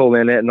wrinkle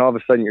in it, and all of a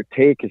sudden your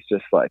take is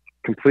just like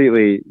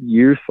completely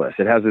useless.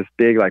 It has this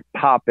big like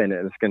pop in it,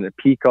 and it's going to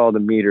peak all the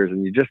meters,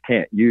 and you just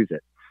can't use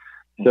it.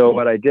 So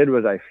what I did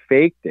was I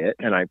faked it,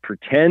 and I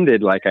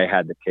pretended like I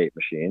had the tape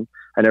machine,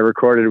 and I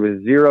recorded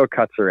with 0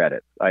 cuts or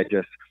edits. I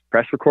just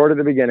press record at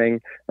the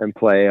beginning and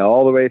play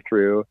all the way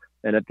through.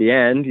 And at the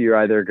end, you're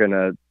either going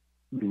to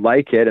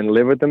like it and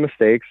live with the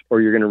mistakes,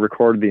 or you're going to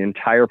record the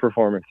entire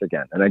performance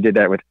again. And I did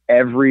that with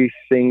every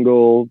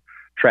single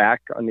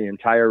track on the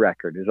entire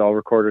record. Is all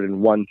recorded in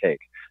one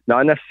take,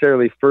 not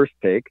necessarily first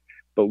take,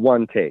 but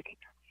one take.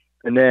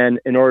 And then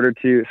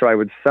so I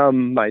would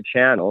sum my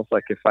channels.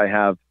 Like if I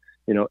have,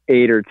 you know,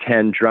 8 or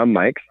 10 drum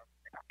mics,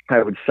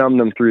 I would sum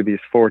them through these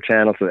 4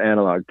 channels of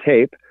analog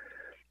tape.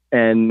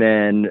 And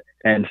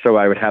so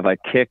I would have like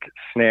kick,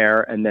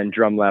 snare, and then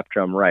drum left,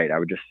 drum right. I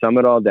would just sum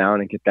it all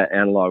down and get that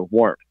analog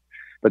warmth.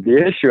 But the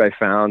issue I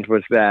found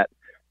was that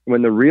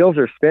when the reels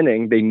are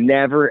spinning, they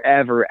never,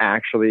 ever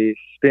actually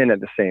spin at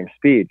the same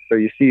speed. So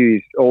you see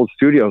these old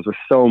studios with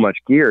so much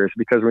gears,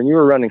 because when you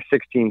were running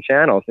 16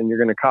 channels and you're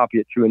going to copy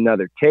it to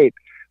another tape,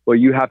 well,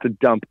 you have to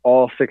dump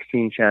all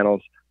 16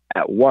 channels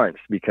at once,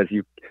 because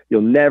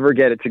you'll never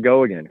get it to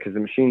go again, because the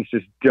machines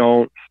just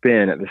don't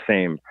spin at the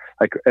same,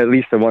 like at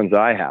least the ones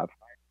I have.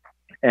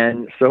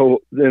 And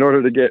so in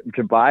order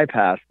to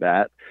bypass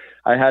that,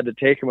 I had to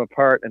take them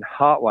apart and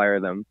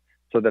hotwire them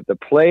so that the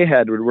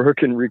playhead would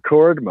work in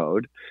record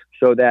mode,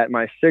 so that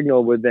my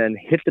signal would then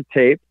hit the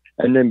tape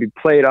and then be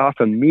played off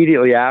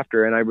immediately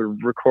after, and I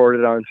would record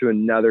it onto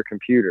another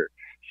computer.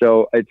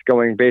 So it's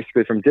going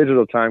basically from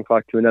digital time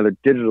clock to another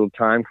digital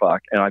time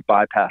clock, and I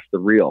bypassed the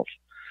reels.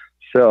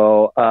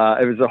 So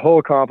it was a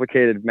whole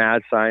complicated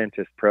mad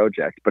scientist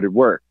project, but it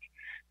worked.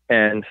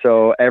 And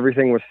so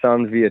everything was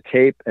summed via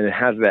tape, and it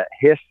has that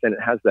hiss and it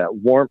has that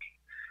warmth.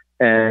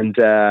 And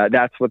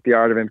that's what the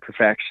art of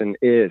imperfection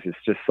is. It's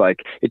just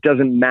like, it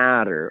doesn't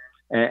matter.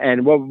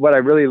 And what I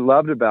really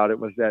loved about it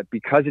was that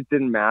because it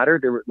didn't matter,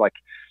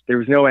 there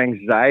was no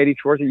anxiety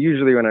towards it.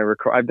 Usually when I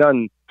record, I've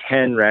done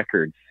 10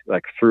 records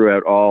like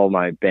throughout all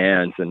my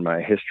bands and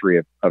my history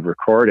of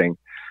recording.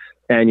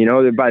 And, you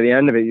know, by the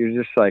end of it,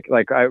 you're just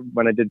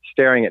when I did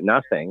Staring at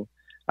Nothing,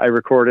 I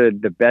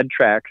recorded the bed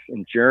tracks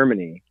in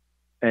Germany.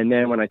 And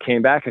then when I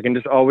came back, I can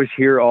just always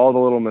hear all the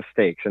little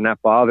mistakes. And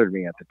that bothered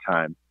me at the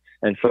time.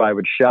 And so I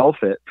would shelf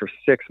it for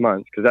 6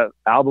 months, because that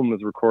album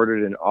was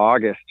recorded in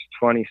August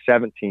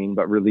 2017,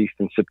 but released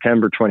in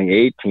September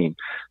 2018.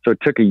 So it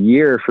took a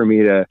year for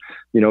me to,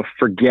 you know,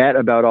 forget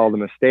about all the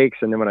mistakes.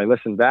 And then when I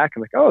listened back,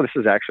 I'm like, oh, this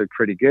is actually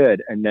pretty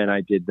good. And then I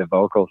did the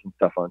vocals and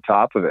stuff on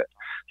top of it.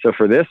 So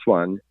for this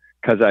one,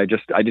 because I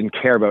didn't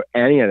care about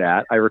any of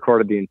that, I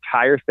recorded the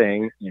entire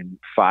thing in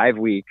 5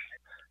 weeks,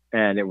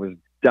 and it was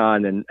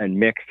done and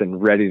mixed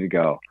and ready to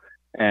go.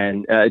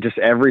 And just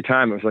every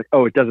time it was like,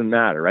 oh, it doesn't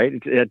matter, right?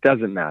 It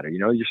doesn't matter. You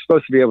know, you're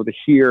supposed to be able to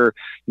hear,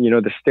 you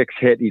know, the sticks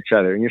hit each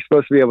other, and you're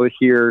supposed to be able to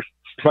hear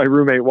my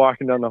roommate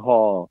walking down the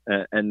hall.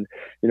 And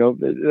you know,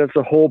 that's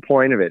the whole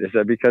point of it, is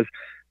that because,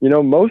 you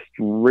know, most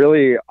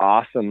really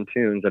awesome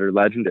tunes that are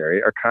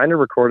legendary are kind of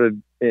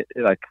recorded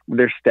like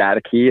they're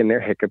staticky and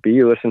they're hiccupy.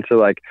 You listen to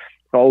like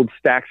old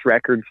Stax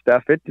record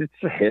stuff, it's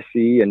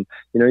hissy, and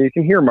you know, you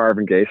can hear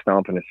Marvin Gaye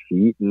stomping his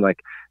feet, and like,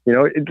 you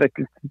know, it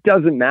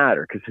doesn't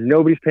matter, because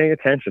nobody's paying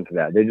attention to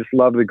that. They just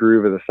love the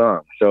groove of the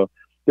song. So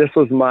this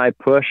was my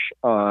push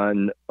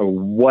on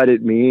what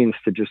it means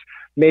to just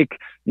make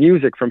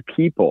music from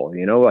people.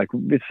 You know, like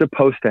it's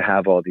supposed to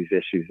have all these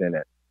issues in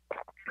it.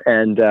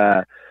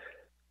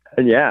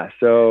 And yeah,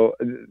 so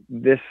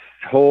this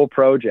whole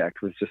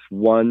project was just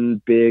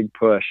one big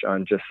push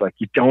on just like,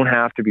 you don't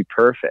have to be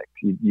perfect.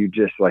 You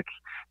just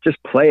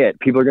play it.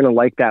 People are going to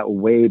like that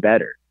way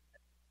better.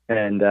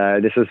 And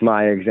this is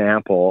my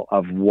example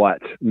of what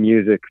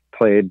music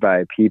played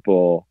by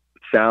people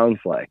sounds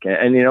like.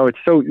 And you know, it's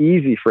so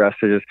easy for us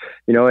to just,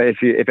 you know,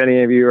 if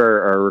any of you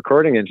are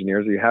recording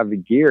engineers, or you have the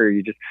gear,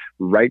 you just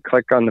right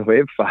click on the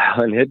WAV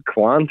file and hit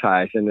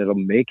quantize, and it'll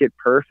make it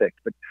perfect.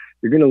 But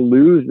you're going to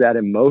lose that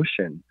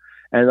emotion.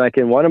 And like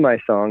in one of my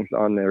songs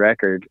on the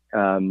record,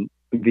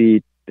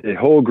 the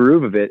whole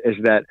groove of it is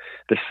that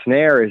the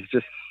snare is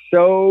just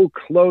so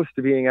close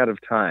to being out of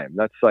time.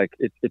 That's like,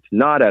 it's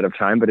not out of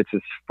time, but it's as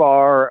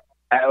far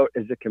out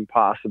as it can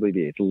possibly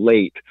be. It's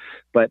late,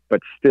 but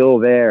still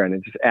there. And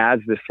it just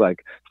adds this like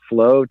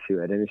flow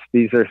to it. And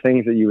these are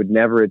things that you would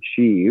never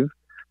achieve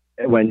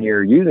when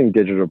you're using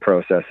digital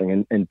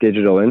processing and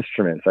digital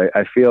instruments.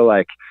 I feel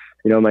like,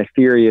 you know, my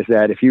theory is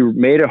that if you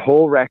made a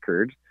whole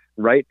record,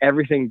 write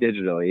everything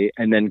digitally,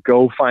 and then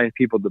go find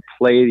people to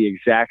play the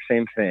exact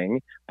same thing,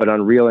 but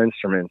on real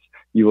instruments,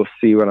 you will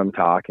see what I'm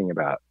talking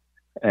about.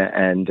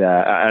 And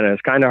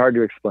it's kind of hard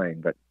to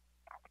explain, but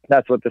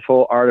that's what this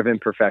whole art of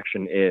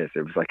imperfection is.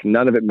 It was like,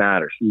 none of it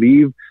matters.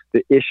 Leave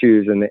the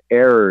issues and the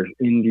errors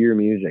into your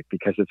music,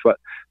 because it's what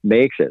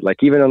makes it. Like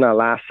even on that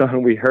last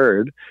song we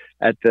heard,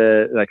 at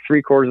the like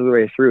 3/4 of the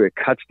way through, it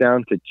cuts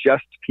down to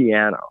just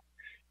piano.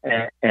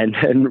 And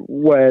then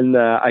when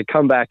I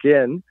come back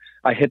in,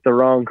 I hit the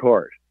wrong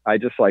chord. I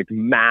just like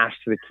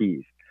mashed the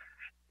keys,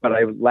 but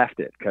I left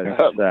it because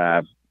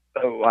that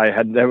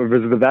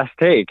was the best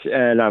take,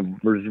 and I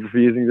was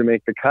refusing to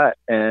make the cut.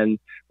 And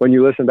when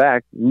you listen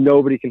back,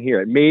 nobody can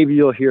hear it. Maybe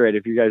you'll hear it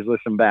if you guys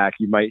listen back.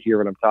 You might hear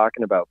what I'm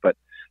talking about, but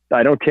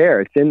I don't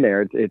care. It's in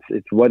there.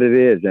 It's what it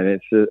is, and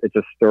it's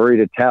a story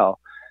to tell.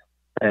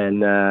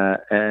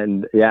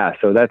 And yeah,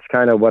 so that's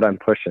kind of what I'm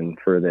pushing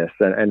for this.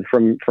 And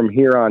from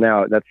here on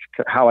out, that's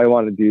how I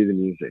want to do the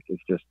music.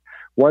 It's just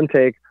one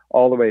take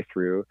all the way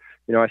through.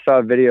 You know, I saw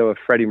a video of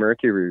Freddie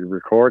Mercury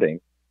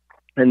recording,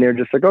 and they're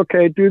just like,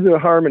 okay, do the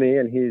harmony.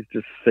 And he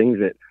just sings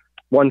it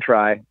one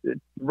try,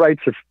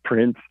 writes a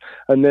Prince,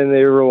 and then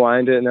they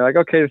rewind it and they're like,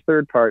 okay, the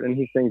third part, and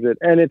he sings it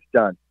and it's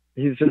done.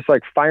 He's just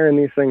like firing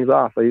these things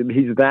off.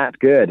 He's that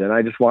good. And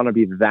I just want to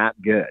be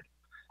that good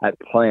at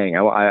playing.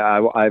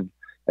 I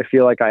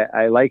feel like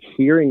I like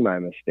hearing my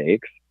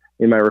mistakes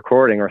in my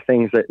recording, or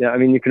things that, I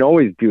mean, you can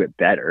always do it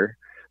better,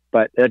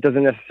 but that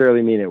doesn't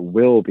necessarily mean it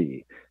will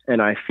be.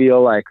 And I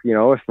feel like, you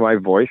know, if my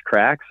voice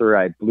cracks or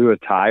I blew a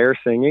tire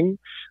singing,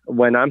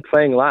 when I'm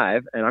playing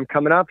live and I'm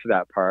coming up to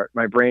that part,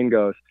 my brain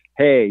goes,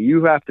 hey,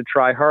 you have to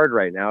try hard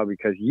right now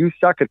because you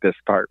suck at this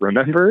part,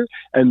 remember?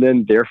 And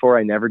then therefore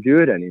I never do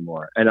it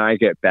anymore. And I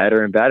get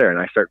better and better, and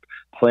I start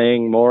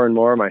playing more and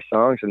more of my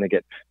songs, and they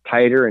get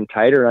tighter and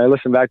tighter. And I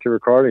listen back to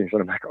recordings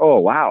and I'm like, oh,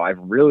 wow, I've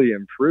really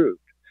improved.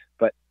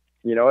 But,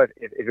 you know, if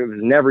it was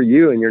never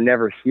you and you're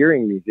never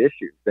hearing these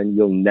issues, then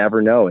you'll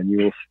never know. And you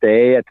will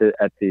stay at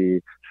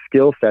the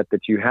skill set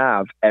that you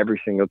have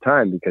every single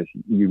time, because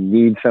you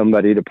need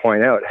somebody to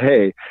point out,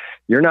 hey,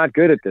 you're not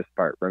good at this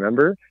part,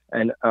 remember?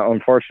 And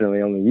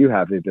unfortunately, only you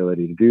have the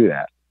ability to do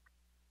that.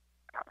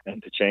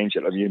 And to change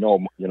it. I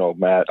mean, you know,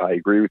 Matt, I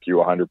agree with you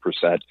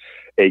 100%.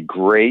 A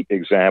great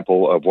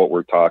example of what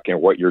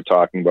you're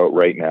talking about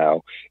right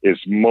now is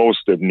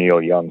most of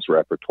Neil Young's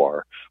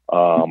repertoire.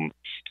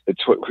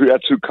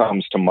 That's who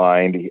comes to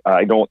mind.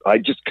 I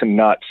just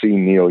cannot see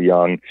Neil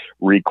Young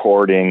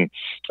recording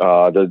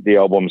the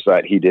albums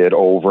that he did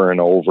over and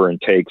over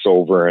and takes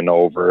over and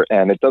over,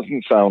 and it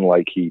doesn't sound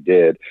like he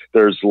did.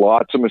 There's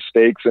lots of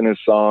mistakes in his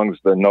songs.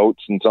 The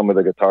notes and some of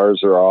the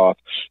guitars are off,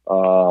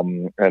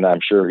 and I'm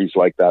sure he's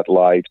like that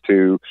live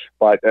too.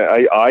 But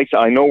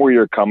I know where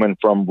you're coming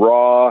from.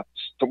 Raw,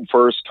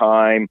 first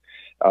time.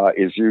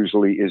 Is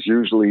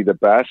usually the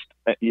best.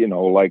 You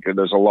know, like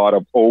there's a lot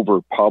of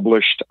over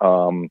published. I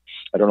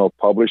don't know if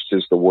published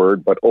is the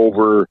word, but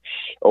over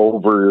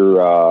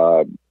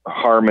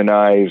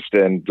harmonized,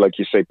 and like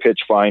you say,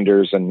 pitch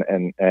finders and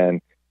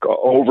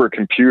over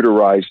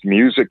computerized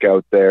music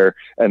out there,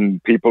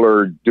 and people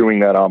are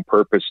doing that on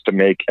purpose to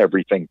make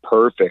everything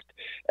perfect.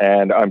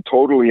 And I'm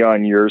totally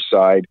on your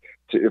side.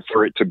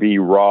 For it to be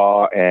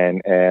raw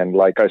and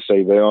like I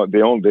say,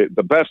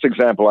 the best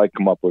example I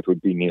come up with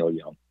would be Neil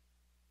Young.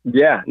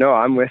 Yeah, no,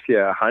 I'm with you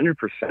 100%.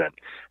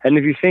 And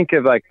if you think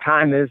of like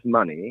time is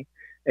money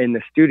in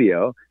the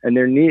studio, and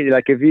there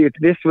like if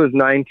this was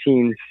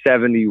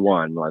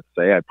 1971, let's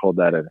say, I pulled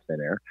that out of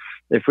thin air.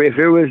 If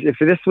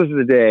this was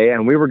the day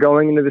and we were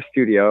going into the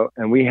studio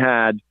and we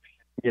had,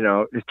 you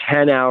know, a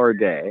 10-hour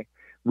day,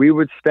 we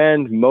would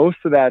spend most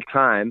of that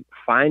time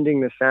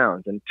finding the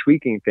sounds and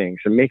tweaking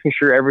things and making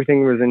sure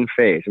everything was in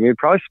phase. And we'd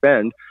probably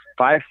spend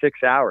 5-6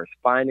 hours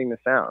finding the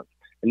sounds.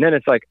 And then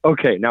it's like,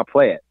 okay, now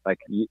play it. Like,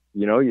 you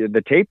know,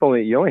 the tape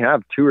you only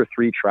have 2 or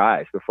 3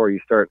 tries before you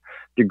start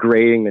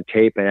degrading the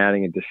tape and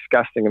adding a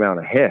disgusting amount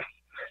of hiss.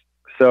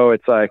 So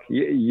it's like,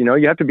 you know,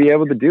 you have to be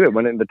able to do it.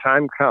 When the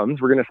time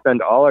comes, we're going to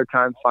spend all our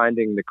time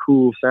finding the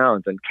cool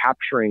sounds and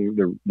capturing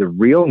the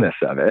realness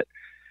of it.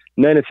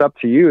 And then it's up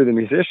to you, the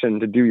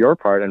musician, to do your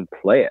part and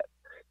play it.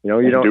 You know,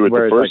 you don't do it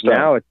whereas like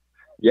now it's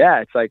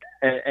like,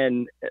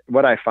 and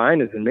what I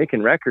find is in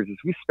making records is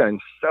we spend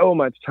so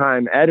much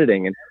time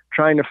editing and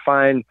trying to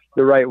find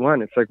the right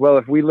one. It's like, well,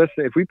 if we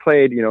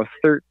played, you know,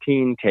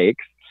 13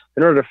 takes,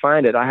 in order to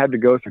find it, I had to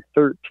go through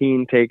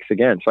 13 takes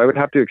again. So I would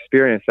have to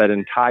experience that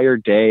entire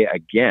day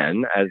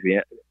again as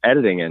the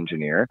editing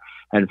engineer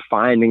and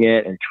finding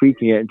it and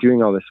tweaking it and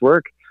doing all this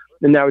work.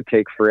 And that would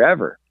take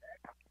forever.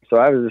 So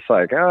I was just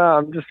like,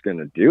 I'm just going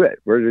to do it.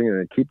 We're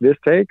going to keep this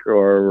take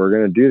or we're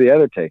going to do the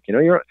other take. You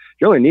know, you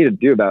only need to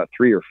do about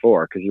 3 or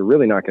 4 because you're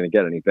really not going to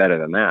get any better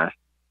than that.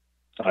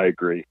 I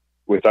agree.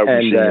 Without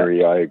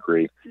machinery, I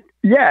agree.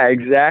 Yeah,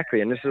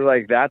 exactly. And this is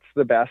like, that's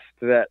the best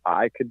that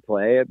I could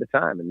play at the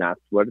time. And that's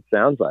what it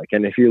sounds like.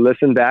 And if you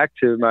listen back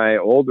to my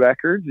old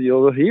records,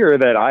 you'll hear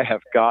that I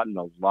have gotten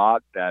a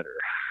lot better.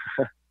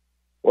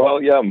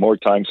 Well, yeah, more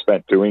time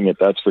spent doing it,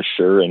 that's for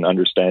sure, and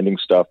understanding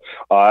stuff.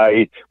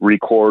 I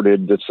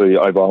recorded,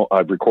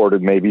 I've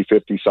recorded maybe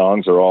 50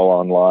 songs, they're all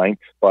online,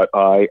 but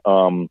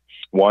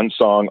one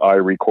song I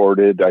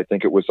recorded, I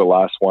think it was the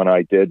last one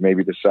I did,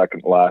 maybe the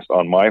second last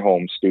on my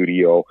home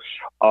studio.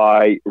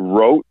 I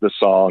wrote the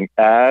song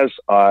as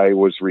I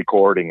was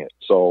recording it.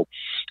 So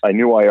I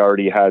knew I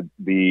already had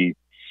the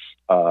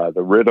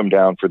rhythm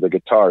down for the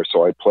guitar.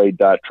 So I played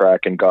that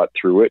track and got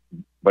through it,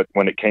 But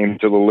when it came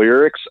to the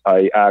lyrics,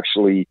 I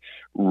actually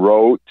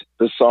wrote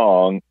the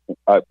song.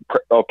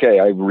 Okay,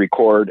 I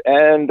record,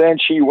 and then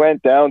she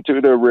went down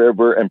to the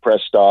river and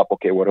pressed stop.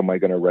 Okay, what am I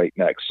going to write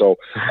next? So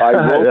I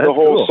wrote the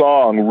whole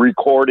song,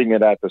 recording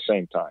it at the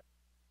same time.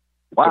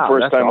 Wow, the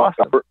first that's time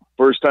awesome.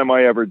 First time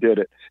I ever did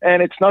it,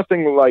 and it's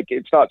nothing like,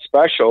 it's not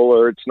special,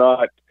 or it's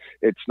not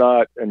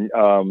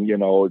you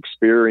know,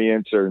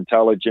 experience or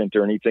intelligent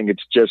or anything.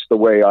 It's just the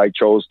way I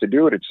chose to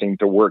do it. It seemed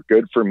to work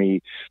good for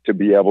me to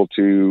be able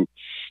to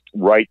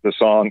write the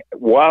song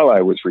while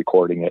I was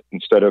recording it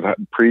instead of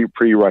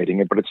pre-writing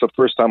it. But it's the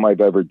first time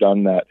I've ever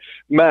done that.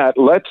 Matt,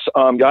 let's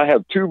I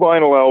have 2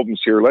 vinyl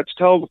albums here. Let's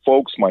tell the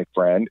folks, my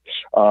friend,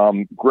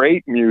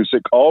 great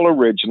music, all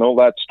original.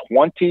 That's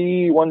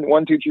 20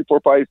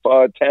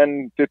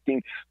 10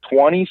 15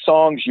 20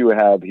 songs you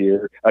have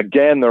here.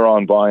 Again, they're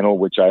on vinyl,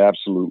 which I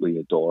absolutely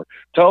adore.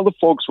 Tell the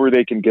folks where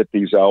they can get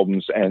these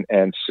albums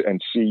and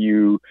see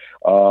you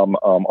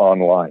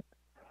online.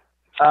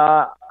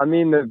 I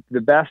mean, the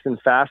best and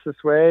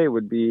fastest way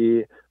would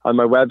be on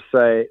my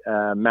website,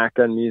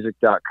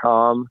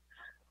 mattgunnmusic.com.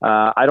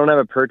 I don't have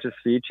a purchase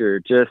feature.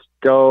 Just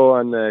go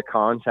on the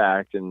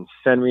contact and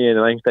send me a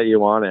link that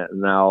you want it.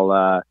 And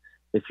I'll,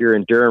 if you're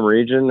in Durham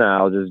region,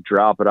 I'll just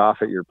drop it off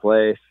at your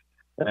place.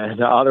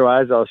 And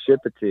otherwise, I'll ship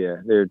it to you.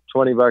 They're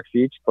 $20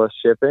 each plus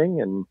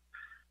shipping. And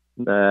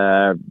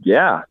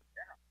yeah,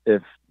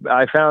 if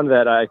I found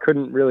that I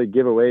couldn't really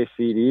give away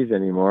CDs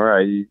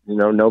anymore,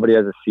 nobody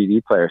has a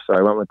CD player, so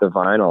I went with the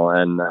vinyl,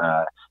 and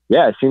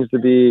yeah, it seems to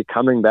be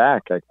coming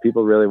back. Like,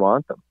 people really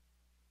want them.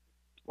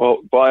 Well,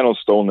 vinyl's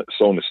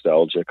so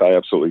nostalgic. I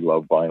absolutely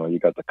love vinyl. You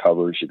got the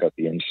covers, you got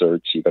the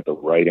inserts, you got the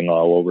writing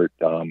all over it.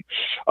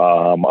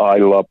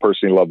 I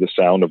personally love the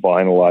sound of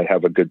vinyl. I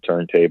have a good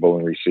turntable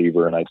and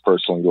receiver, and I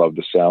personally love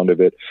the sound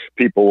of it.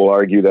 People will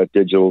argue that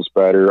digital's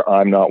better.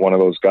 I'm not one of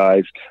those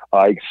guys.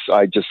 I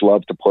just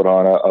love to put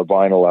on a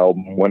vinyl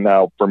album.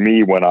 For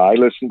me, when I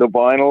listen to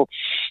vinyl,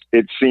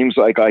 it seems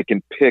like I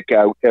can pick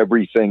out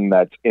everything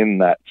that's in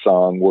that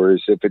song,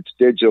 whereas if it's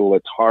digital,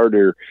 it's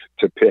harder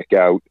to pick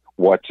out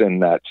what's in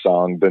that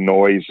song, the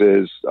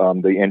noises,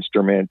 the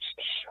instruments,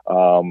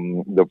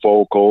 the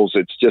vocals.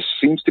 It just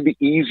seems to be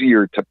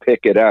easier to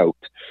pick it out.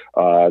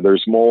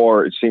 There's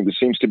more. It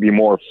seems to be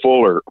more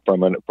fuller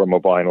from a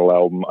vinyl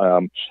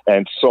album,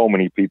 and so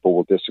many people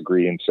will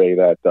disagree and say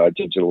that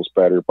digital's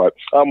better. But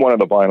I'm one of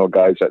the vinyl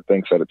guys that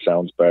thinks that it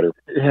sounds better.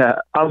 Yeah,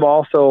 I'm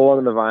also one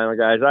of the vinyl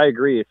guys. I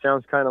agree. It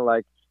sounds kind of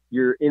like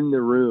you're in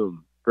the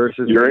room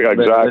versus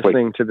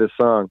listening to the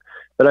song.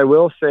 But I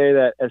will say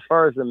that as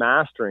far as the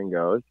mastering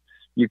goes,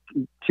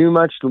 too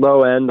much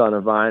low end on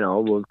a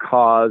vinyl will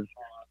cause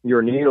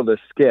your needle to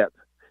skip,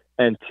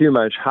 and too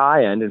much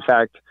high end. In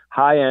fact,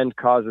 high end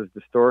causes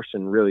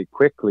distortion really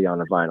quickly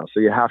on a vinyl. So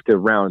you have to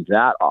round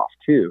that off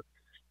too.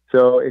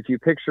 So if you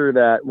picture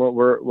that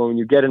when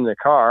you get in the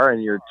car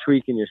and you're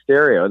tweaking your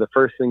stereo, the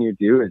first thing you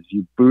do is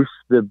you boost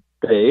the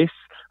bass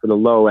for the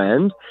low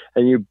end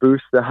and you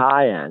boost the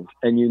high end,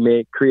 and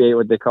you create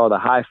what they call the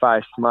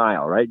hi-fi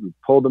smile, right? You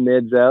pull the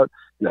mids out,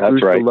 you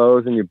boost the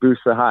lows, and you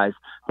boost the highs.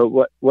 But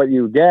what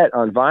you get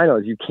on vinyl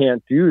is you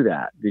can't do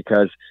that,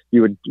 because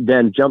you would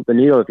then jump the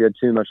needle if you had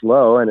too much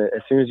low, and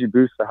as soon as you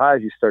boost the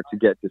highs, you start to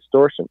get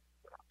distortion.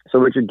 So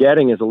what you're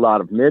getting is a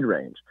lot of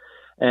mid-range.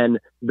 And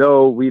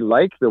though we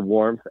like the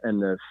warmth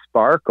and the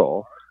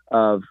sparkle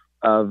of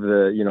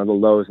the, the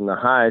lows and the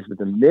highs, but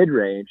the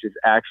mid-range is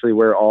actually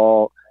where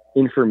all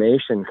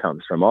information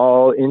comes from.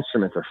 All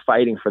instruments are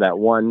fighting for that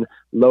one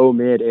low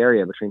mid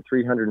area between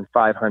 300 and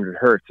 500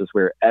 hertz is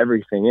where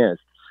everything is.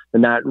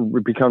 And that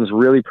becomes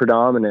really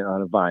predominant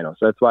on a vinyl.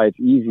 So that's why it's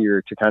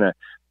easier to kind of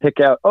pick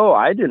out, oh,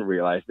 I didn't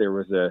realize there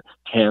was a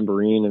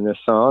tambourine in this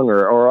song,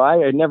 or I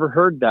had never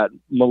heard that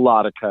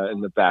melodica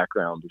in the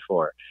background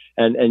before.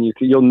 And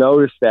you'll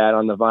notice that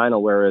on the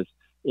vinyl, whereas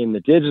in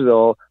the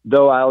digital,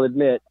 though I'll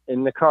admit,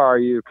 in the car,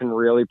 you can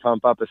really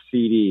pump up a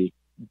CD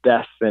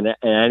best than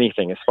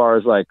anything. As far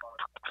as like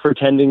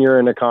pretending you're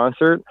in a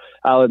concert,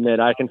 I'll admit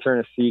I can turn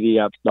a CD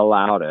up the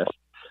loudest,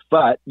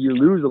 but you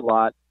lose a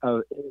lot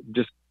of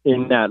just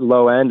in that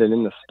low end and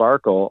in the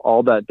sparkle.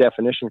 All that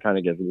definition kind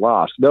of gets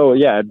lost. Though,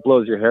 yeah, it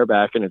blows your hair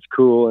back and it's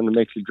cool and it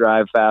makes you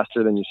drive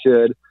faster than you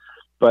should.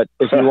 But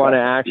if you want to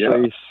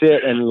actually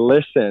sit and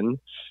listen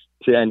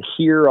to and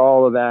hear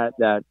all of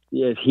that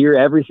hear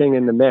everything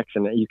in the mix,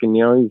 and you can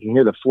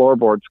hear the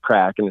floorboards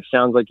crack and it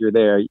sounds like you're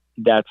there.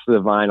 That's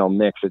the vinyl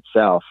mix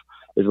itself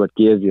is what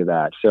gives you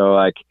that. So,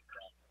 like,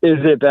 is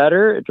it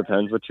better? It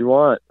depends what you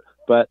want.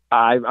 But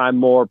I'm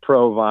more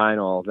pro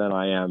vinyl than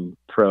I am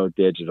pro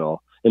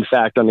digital. In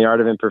fact, on the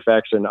Art of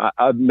Imperfection,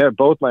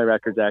 both my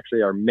records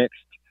actually are mixed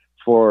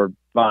for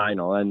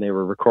vinyl, and they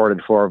were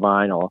recorded for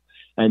vinyl.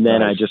 And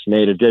then I just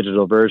made a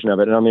digital version of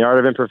it. And on the Art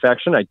of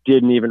Imperfection, I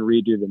didn't even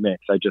redo the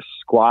mix. I just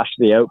squashed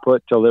the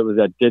output till it was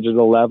at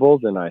digital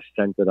levels, and I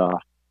sent it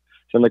off.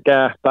 So I'm like,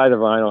 buy the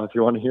vinyl if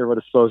you want to hear what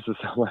it's supposed to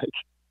sound like.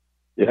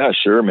 Yeah,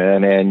 sure,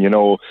 man. And,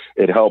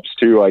 it helps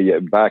too.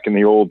 Back in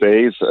the old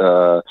days,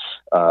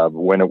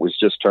 when it was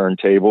just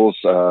turntables,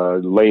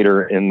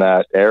 later in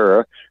that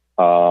era,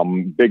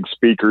 Big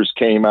speakers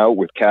came out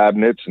with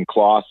cabinets and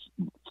cloth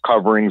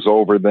coverings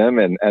over them,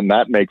 and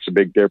that makes a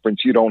big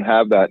difference. You don't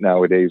have that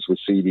nowadays with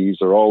CDs.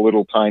 They're all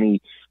little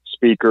tiny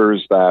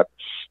speakers that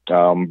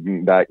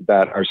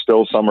are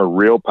still, some are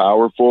real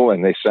powerful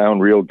and they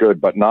sound real good,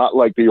 but not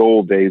like the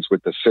old days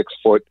with the 6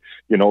 foot,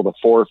 the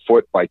 4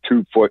 foot by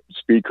 2 foot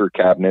speaker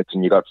cabinets,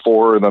 and you got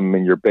 4 of them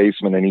in your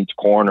basement in each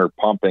corner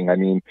pumping. I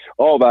mean,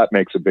 all that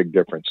makes a big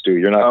difference too.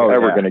 You're not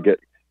ever going to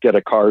get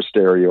a car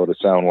stereo to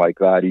sound like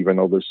that, even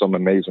though there's some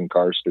amazing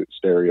car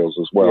stereos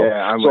as well.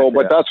 Yeah,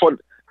 but that's what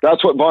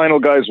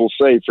vinyl guys will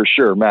say for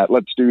sure. Matt,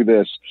 let's do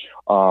this.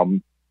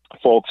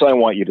 Folks, I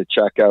want you to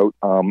check out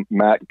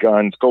Matt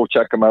Gunn. Go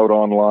check him out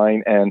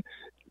online. And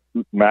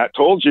Matt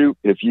told you,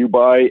 if you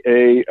buy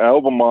a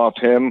album off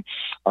him,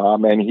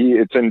 and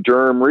it's in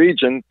Durham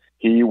region,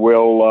 he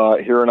will,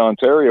 here in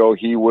Ontario,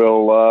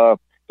 he'll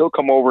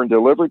come over and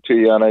deliver it to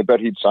you, and I bet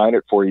he'd sign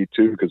it for you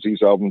too, because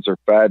these albums are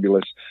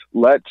fabulous.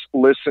 Let's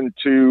listen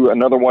to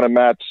another one of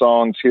Matt's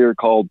songs here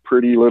called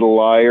Pretty Little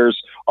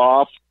Liars,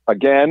 off,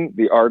 again,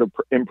 The Art of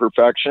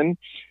Imperfection,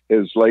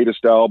 his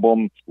latest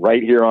album,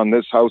 right here on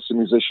this House of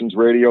Musicians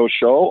radio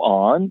show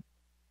on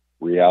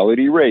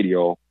Reality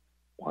Radio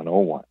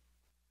 101.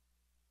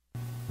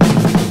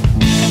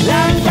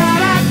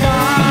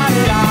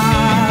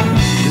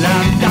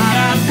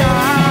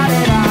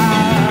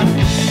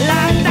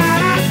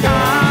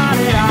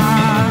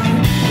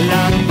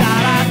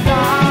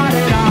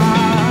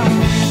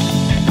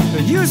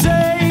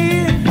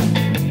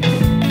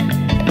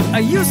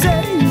 You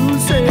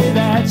say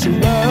that you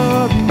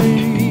love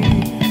me,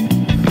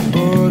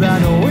 but I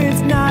know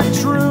it's not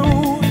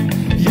true.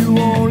 You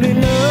only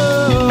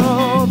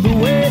love the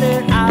way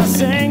that I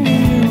sing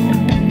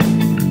you.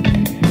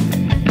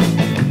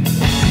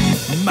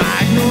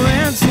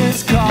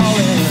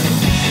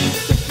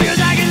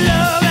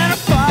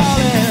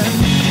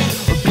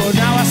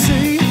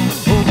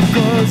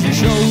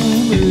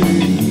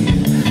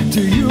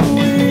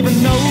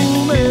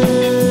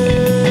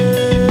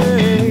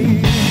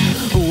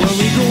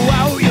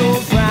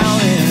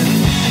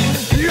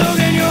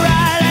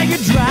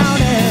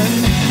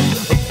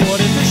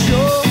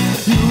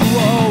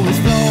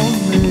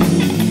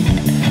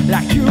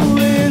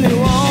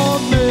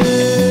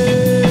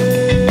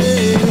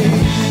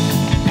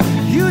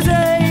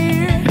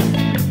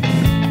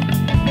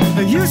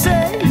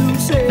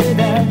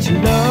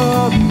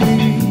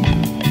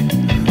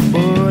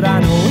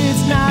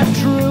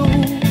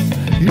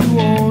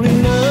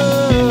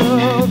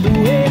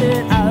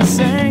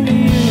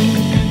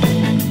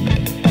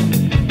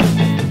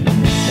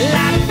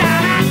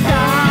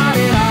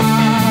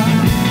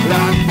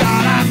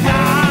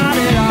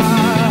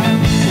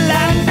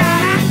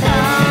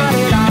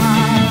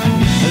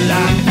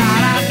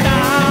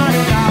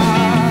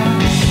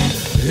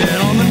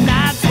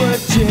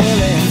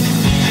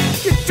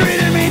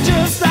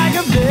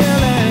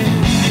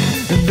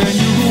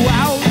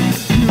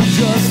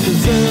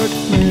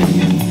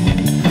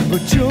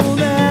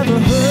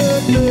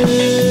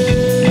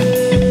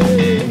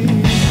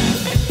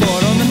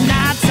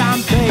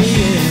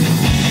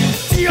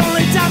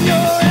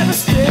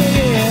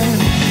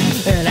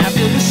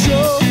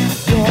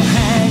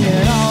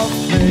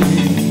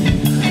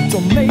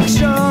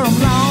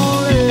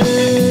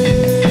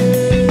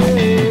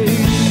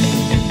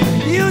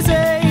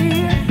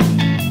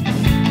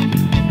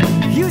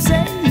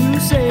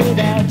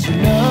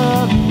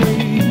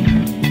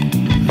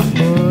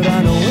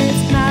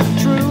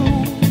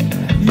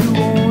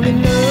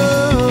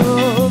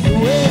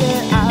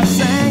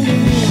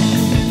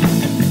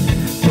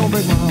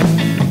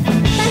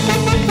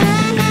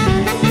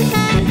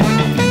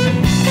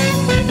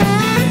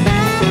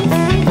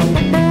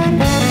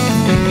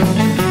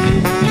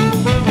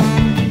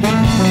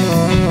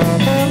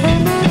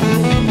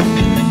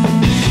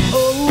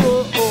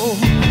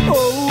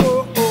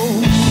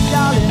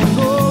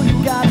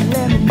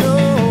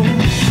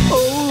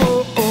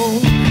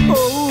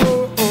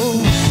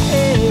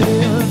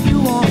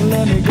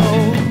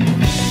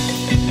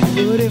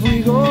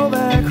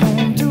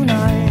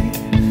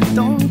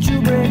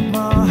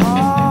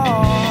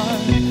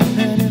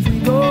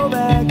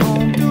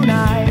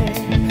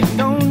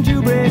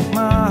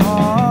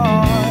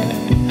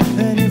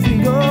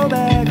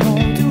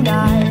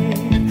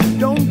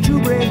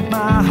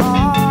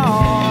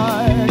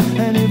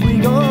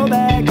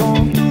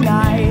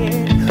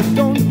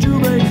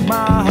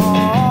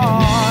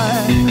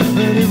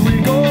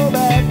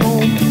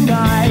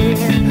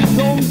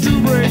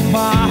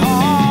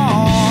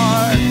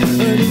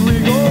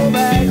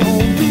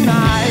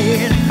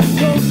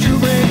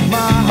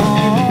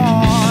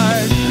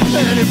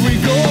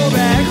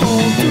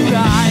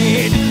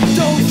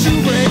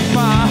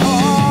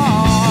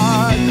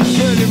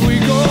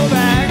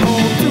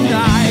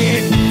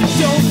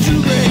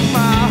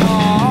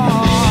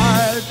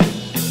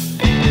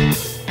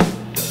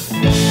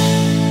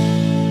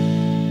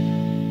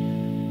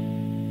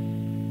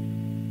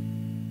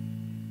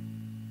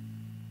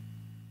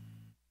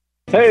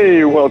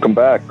 Hey, welcome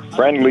back,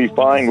 friendly,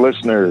 fine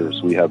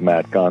listeners. We have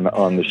Matt Gunn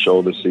on the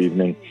show this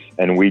evening,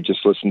 and we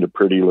just listened to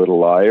Pretty Little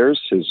Liars,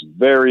 his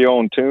very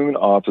own tune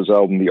off his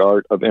album, The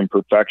Art of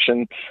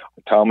Imperfection.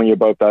 Tell me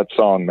about that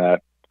song,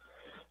 Matt.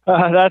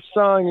 That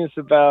song is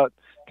about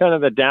kind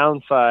of the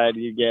downside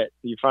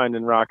you find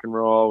in rock and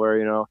roll, where,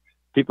 you know,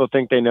 people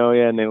think they know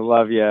you and they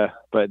love you,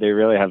 but they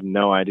really have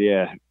no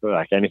idea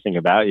like anything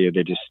about you.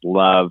 They just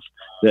love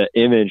the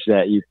image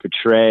that you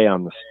portray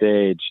on the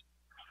stage.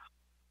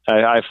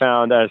 I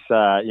found as,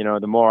 you know,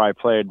 the more I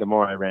played, the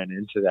more I ran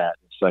into that.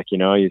 It's like, you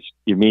know,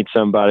 you meet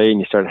somebody and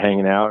you start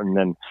hanging out, and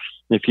then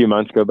a few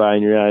months go by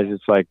and you realize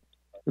it's like,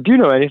 do you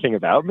know anything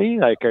about me?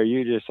 Like, are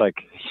you just like,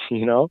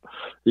 you know,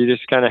 you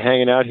just kind of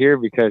hanging out here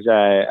because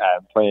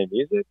I'm playing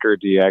music, or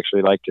do you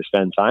actually like to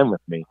spend time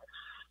with me?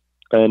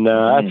 And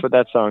that's what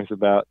that song's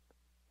about.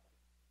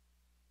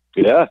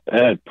 Yeah,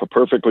 and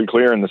perfectly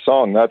clear in the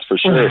song, that's for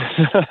sure.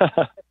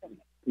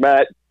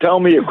 Matt, tell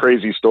me a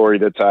crazy story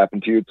that's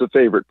happened to you. It's a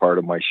favorite part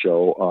of my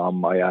show.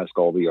 I ask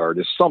all the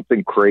artists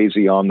something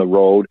crazy on the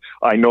road.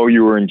 I know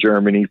you were in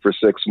Germany for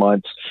 6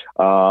 months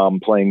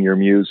playing your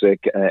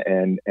music,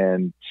 and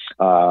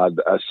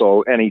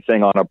so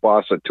anything on a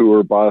bus, a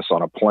tour bus,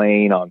 on a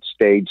plane, on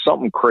stage,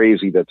 something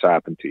crazy that's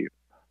happened to you.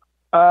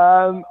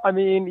 I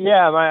mean,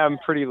 yeah, I'm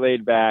pretty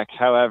laid back.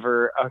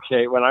 However,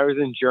 okay, when I was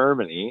in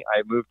Germany,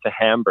 I moved to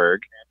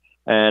Hamburg,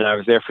 and I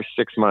was there for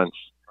 6 months.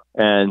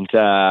 And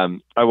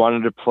I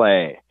wanted to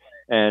play.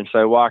 And so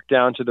I walked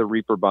down to the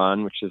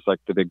Reeperbahn, which is like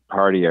the big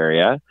party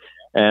area.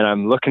 And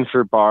I'm looking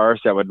for bars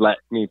that would let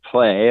me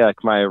play,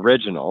 like my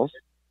originals.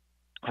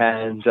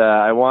 And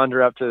I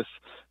wander up to this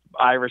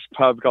Irish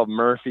pub called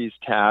Murphy's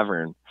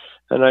Tavern.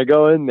 And I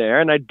go in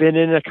there, and I'd been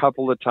in a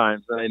couple of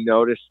times, and I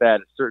noticed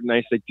that at certain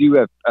nights they do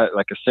have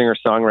like a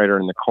singer-songwriter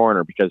in the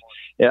corner, because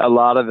a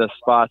lot of the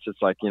spots,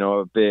 it's like, you know,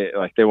 a big,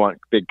 like they want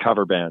big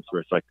cover bands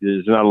where it's like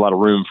there's not a lot of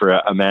room for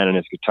a man and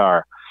his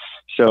guitar.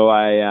 So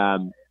I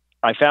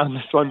found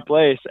this one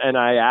place, and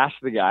I asked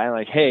the guy,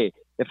 like, hey,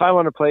 if I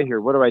want to play here,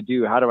 what do I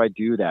do? How do I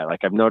do that?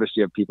 Like, I've noticed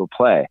you have people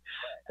play.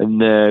 And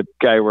the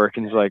guy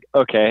working is like,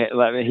 okay,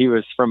 he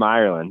was from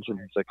Ireland. And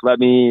he's like, let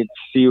me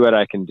see what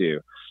I can do,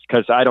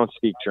 because I don't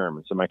speak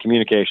German, so my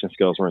communication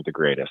skills weren't the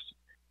greatest.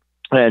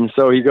 And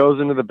so he goes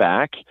into the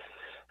back,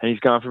 and he's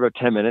gone for about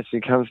 10 minutes.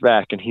 And he comes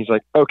back, and he's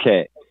like,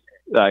 okay,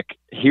 like,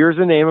 here's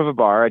the name of a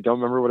bar. I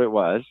don't remember what it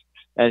was.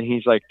 And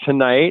he's like,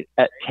 tonight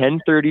at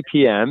 10:30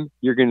 p.m.,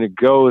 you're going to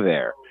go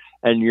there,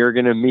 and you're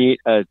going to meet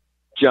a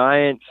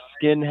giant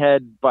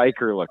skinhead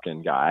biker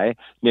looking guy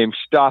named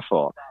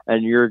Stoffel,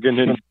 and you're going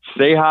to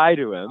say hi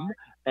to him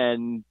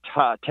and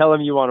tell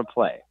him you want to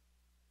play.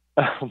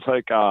 I'm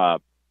like,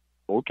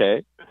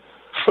 okay.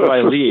 So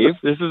I leave.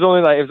 This is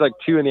only like, it was like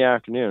 2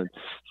 p.m.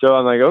 So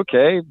I'm like,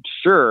 okay,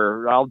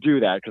 sure, I'll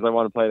do that, because I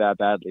want to play that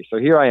badly. So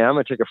here I am.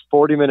 I take a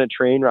 40-minute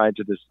train ride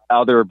to this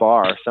other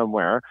bar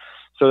somewhere,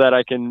 so that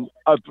I can,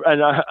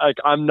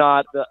 I'm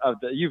not,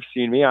 you've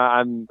seen me.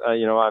 I'm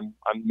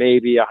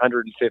maybe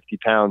 150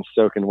 pounds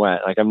soaking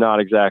wet. Like, I'm not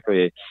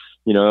exactly,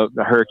 you know,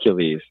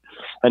 Hercules.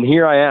 And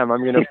here I am. I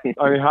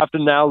have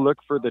to now look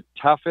for the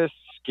toughest,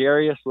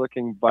 scariest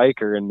looking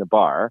biker in the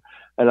bar.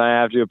 And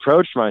I have to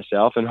approach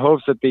myself in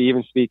hopes that they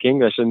even speak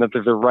English and that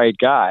they're the right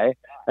guy,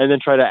 and then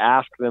try to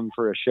ask them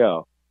for a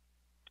show.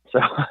 So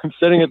I'm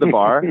sitting at the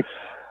bar.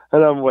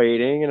 And I'm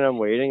waiting, and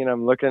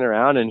I'm looking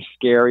around, and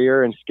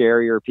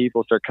scarier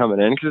people start coming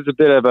in, because it's a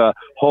bit of a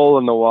hole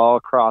in the wall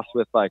crossed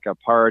with like a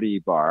party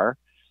bar.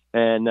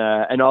 And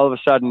all of a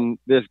sudden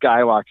this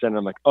guy walks in, and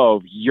I'm like,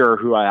 oh, you're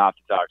who I have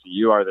to talk to.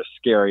 You are the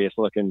scariest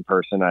looking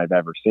person I've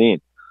ever seen.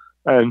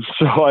 And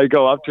so I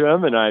go up to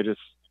him, and I just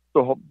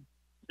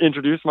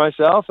introduce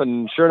myself,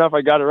 and sure enough,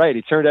 I got it right.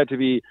 He turned out to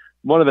be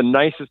one of the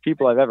nicest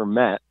people I've ever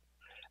met.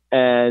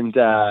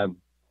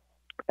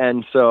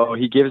 And so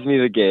he gives me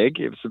the gig.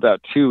 It was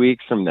about 2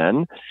 weeks from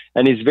then.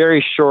 And he's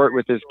very short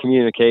with his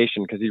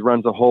communication, because he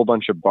runs a whole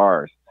bunch of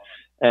bars.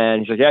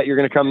 And he's like, yeah, you're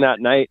going to come that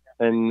night,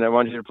 and I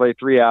want you to play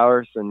 3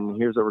 hours, and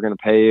here's what we're going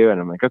to pay you.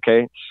 And I'm like,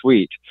 okay,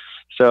 sweet.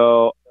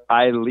 So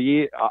I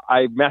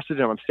message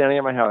him. I'm standing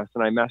at my house,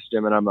 and I message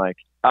him, and I'm like,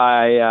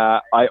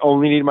 I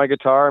only need my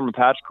guitar and my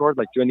patch cord.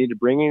 Like, do I need to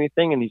bring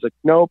anything? And he's like,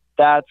 nope,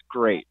 that's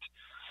great.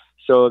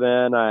 So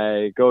then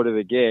I go to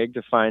the gig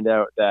to find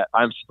out that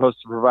I'm supposed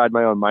to provide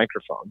my own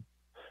microphone.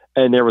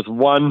 And there was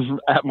one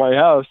at my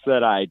house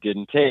that I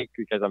didn't take,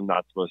 because I'm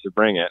not supposed to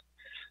bring it.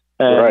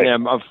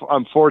 And right.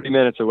 I'm 40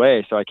 minutes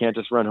away, so I can't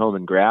just run home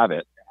and grab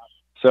it.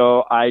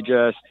 So I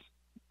just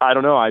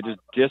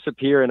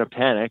disappear in a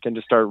panic and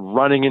just start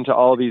running into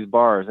all these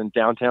bars in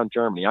downtown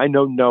Germany. I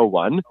know no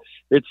one.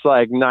 It's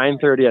like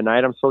 9:30 at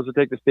night. I'm supposed to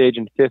take the stage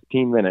in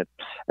 15 minutes.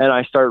 And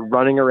I start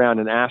running around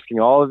and asking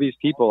all of these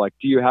people, like,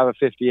 do you have a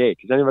 58?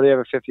 Does anybody have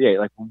a 58?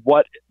 Like,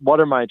 what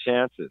are my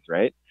chances,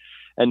 right?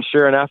 And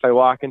sure enough, I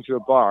walk into a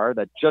bar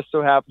that just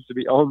so happens to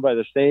be owned by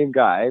the same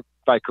guy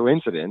by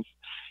coincidence.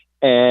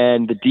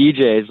 And the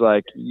DJ is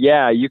like,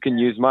 yeah, you can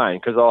use mine,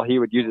 because all he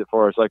would use it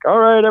for is like, all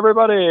right,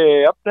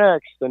 everybody, up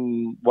next,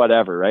 and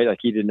whatever, right? Like,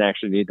 he didn't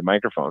actually need the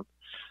microphone.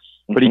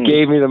 But he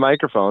gave me the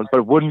microphone,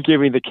 but wouldn't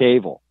give me the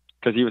cable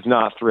because he was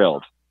not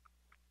thrilled.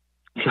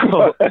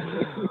 So,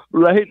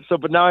 right? So,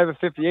 but now I have a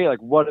 58. Like,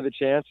 what are the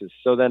chances?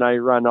 So then I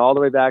run all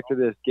the way back to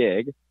this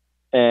gig,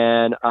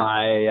 and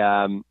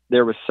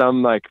there was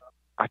some, like,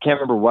 I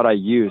can't remember what I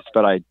used,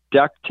 but I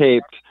duct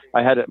taped.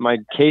 My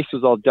case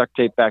was all duct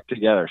taped back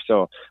together.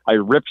 So I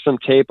ripped some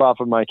tape off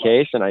of my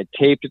case and I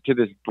taped it to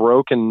this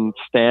broken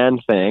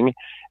stand thing.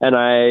 And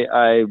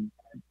I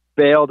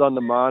bailed on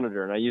the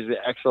monitor, and I used the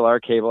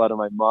XLR cable out of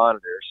my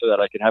monitor so that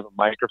I could have a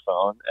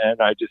microphone, and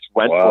I just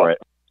went for it.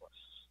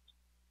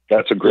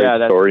 That's a great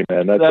story,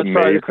 man. That's amazing.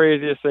 Probably the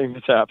craziest thing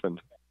that's happened.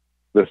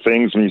 The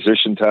things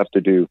musicians have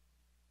to do.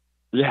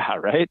 Yeah,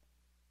 right?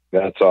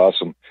 That's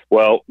awesome.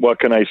 Well, what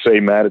can I say,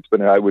 Matt? It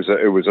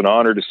was an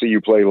honor to see you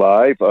play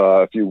live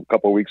a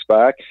couple of weeks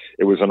back.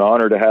 It was an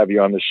honor to have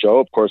you on the show.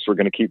 Of course, we're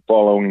going to keep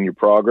following your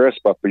progress.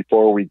 But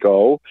before we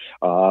go,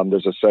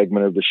 there's a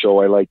segment of the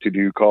show I like to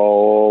do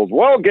called,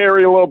 well,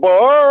 Gary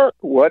LeBar,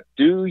 what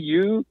do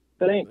you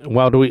think?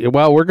 Well,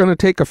 we're going to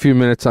take a few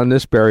minutes on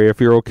this, Barry, if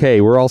you're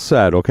okay. We're all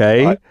set,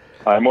 okay?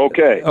 I'm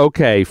okay.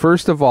 Okay,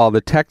 first of all,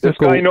 the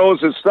technical... This guy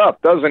knows his stuff,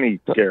 doesn't he,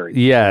 Gary?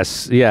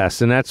 Yes,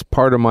 and that's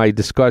part of my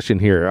discussion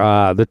here.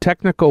 The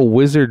technical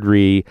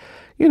wizardry,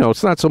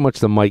 it's not so much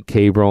the mic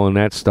cable and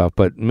that stuff,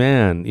 but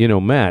man,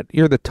 Matt,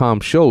 you're the Tom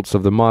Schultz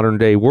of the modern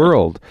day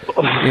world,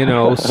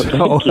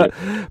 so...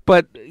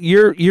 But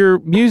your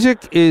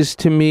music is,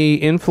 to me,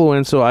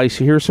 influential. I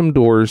hear some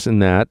Doors in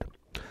that.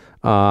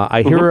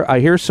 I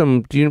hear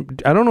some...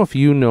 I don't know if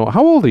you know...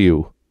 How old are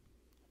you?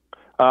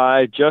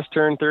 I just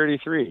turned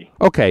 33.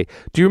 Okay.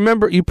 Do you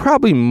remember, you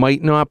probably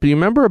might not, but do you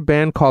remember a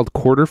band called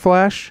Quarter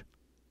Flash?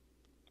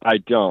 I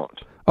don't.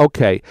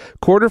 Okay.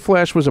 Quarter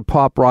Flash was a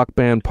pop rock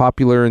band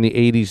popular in the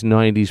 80s,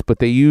 90s, but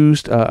they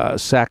used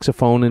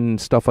saxophone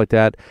and stuff like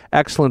that.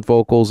 Excellent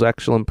vocals,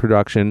 excellent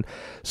production.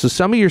 So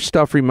some of your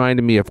stuff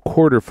reminded me of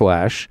Quarter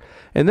Flash.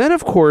 And then,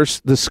 of course,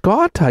 the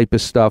ska type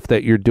of stuff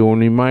that you're doing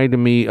reminded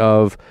me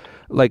of...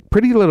 Like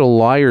Pretty Little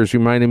Liars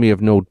reminded me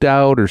of No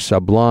Doubt or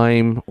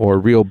Sublime or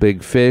Real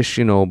Big Fish,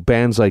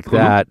 bands like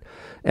that.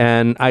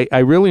 And I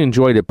really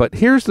enjoyed it. But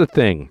here's the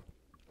thing.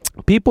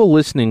 People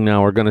listening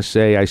now are going to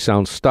say I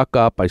sound stuck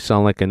up, I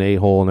sound like an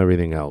a-hole and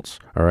everything else.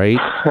 All right?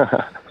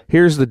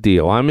 Here's the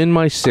deal. I'm in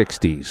my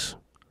 60s.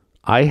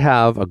 I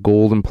have a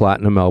gold and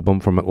platinum album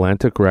from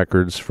Atlantic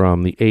Records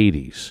from the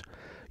 80s.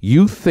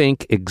 You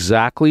think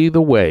exactly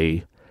the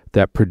way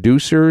that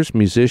producers,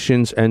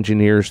 musicians,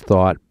 engineers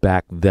thought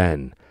back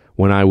then,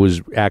 when I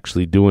was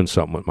actually doing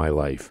something with my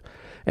life.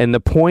 And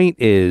the point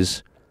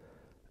is,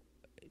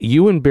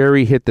 you and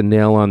Barry hit the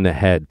nail on the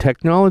head.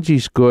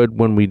 Technology's good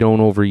when we don't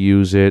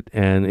overuse it,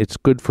 and it's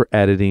good for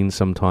editing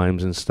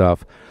sometimes and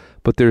stuff.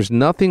 But there's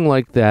nothing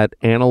like that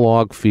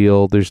analog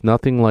feel. There's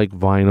nothing like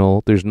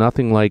vinyl. There's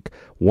nothing like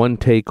one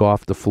take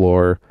off the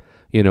floor,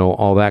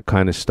 all that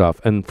kind of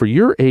stuff. And for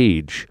your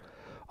age,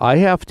 I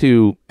have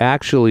to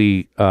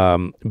actually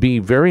be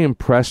very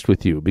impressed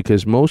with you,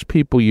 because most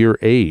people your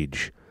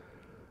age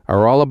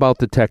are all about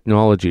the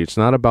technology. It's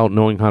not about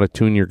knowing how to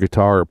tune your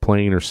guitar or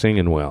playing or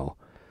singing well.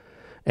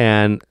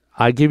 And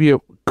I give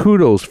you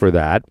kudos for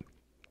that.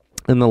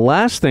 And the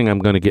last thing I'm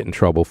going to get in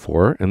trouble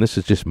for, and this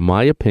is just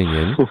my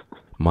opinion,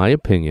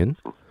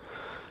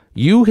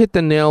 you hit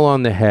the nail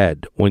on the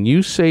head. When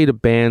you say to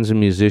bands and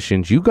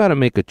musicians, you got to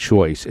make a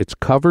choice. It's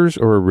covers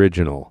or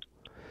original.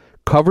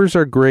 Covers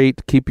are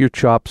great. Keep your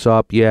chops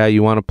up. Yeah,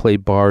 you want to play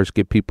bars,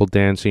 get people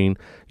dancing.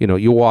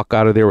 You walk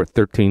out of there with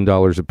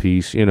 $13 a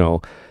piece,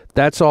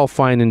 That's all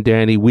fine and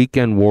dandy.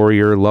 Weekend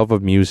warrior, love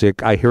of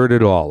music. I heard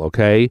it all,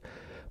 okay?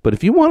 But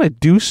if you want to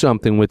do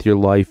something with your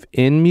life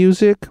in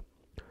music,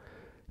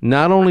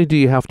 not only do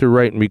you have to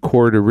write and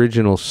record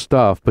original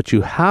stuff, but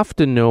you have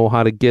to know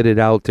how to get it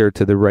out there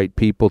to the right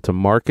people, to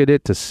market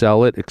it, to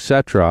sell it,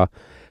 etc.,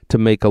 to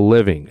make a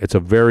living. It's a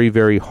very,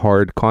 very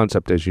hard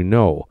concept, as you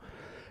know.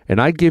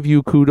 And I give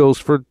you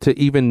kudos to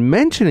even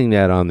mentioning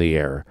that on the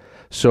air.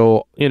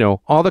 So,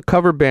 all the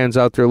cover bands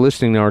out there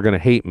listening now are going to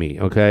hate me,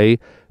 okay?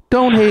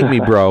 Don't hate me,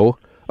 bro.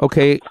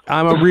 Okay,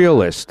 I'm a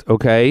realist,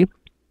 okay?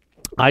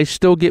 I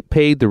still get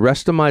paid the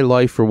rest of my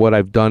life for what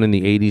I've done in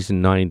the 80s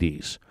and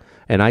 90s.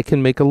 And I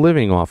can make a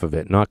living off of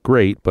it. Not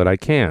great, but I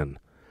can.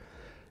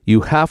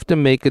 You have to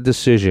make a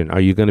decision. Are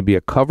you going to be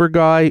a cover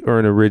guy or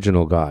an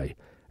original guy?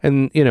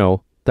 And,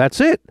 that's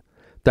it.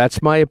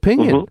 That's my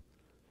opinion.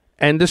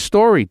 End of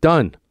story.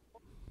 Done.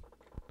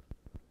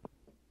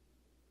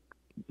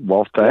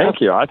 Well,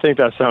 thank you. I think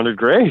that sounded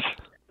great.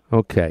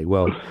 Okay,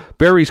 well,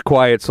 Barry's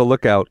quiet, so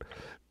look out.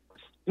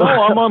 No,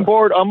 I'm on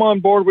board. I'm on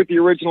board with the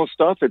original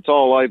stuff. It's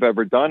all I've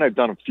ever done. I've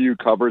done a few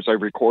covers. I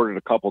recorded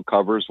a couple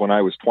covers when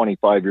I was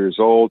 25 years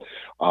old.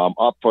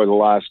 Up for the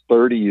last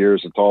 30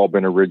 years, it's all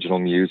been original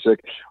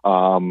music.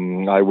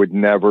 I'm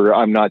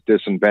not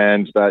dissing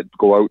bands that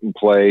go out and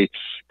play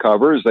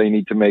covers. They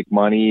need to make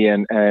money,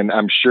 and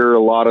I'm sure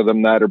a lot of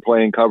them that are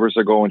playing covers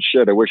are going,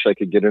 shit, I wish I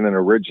could get in an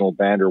original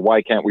band, or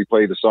why can't we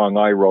play the song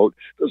I wrote?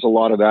 There's a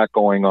lot of that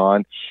going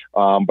on,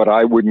 but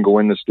I wouldn't go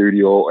in the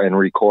studio and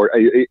record.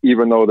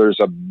 Even though there's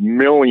a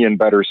million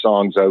better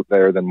songs out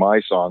there than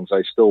my songs,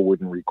 I still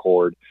wouldn't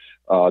record.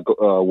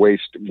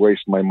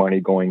 Waste my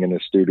money going in the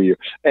studio.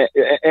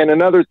 And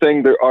another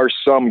thing, there are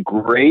some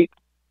great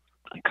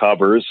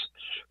covers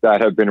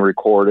that have been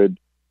recorded,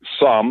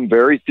 some,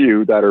 very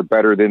few, that are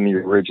better than the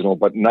original,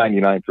 but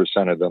 99%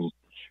 of them,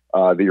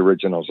 the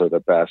originals are the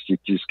best. You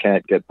just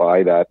can't get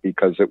by that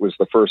because it was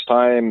the first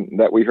time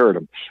that we heard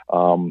them.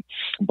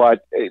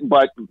 But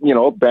you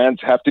know,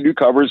 bands have to do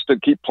covers to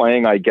keep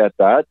playing. I get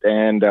that,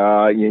 and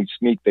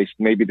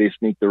maybe they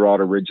sneak their odd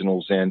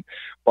originals in.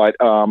 But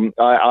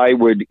I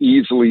would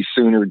easily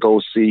sooner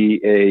go see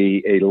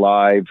a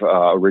live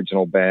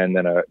original band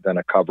than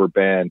a cover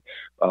band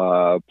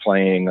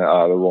playing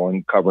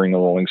covering the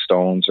Rolling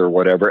Stones or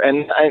whatever.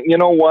 And you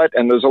know what?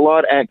 And there's a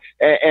lot, and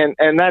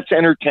that's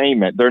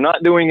entertainment. They're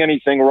not doing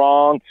anything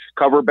wrong.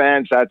 Cover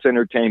bands, that's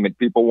entertainment.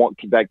 People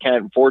that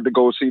can't afford to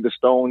go see the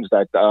Stones,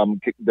 that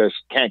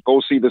can't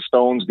go see the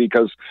Stones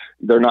because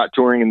they're not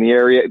touring in the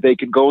area. They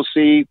could go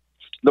see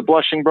the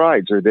Blushing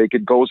Brides, or they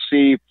could go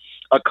see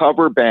a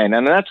cover band,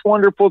 and that's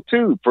wonderful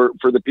too for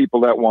the people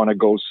that want to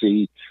go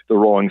see the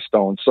Rolling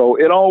Stones. So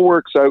it all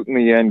works out in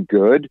the end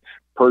good.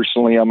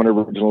 Personally, I'm an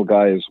original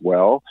guy as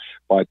well,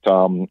 but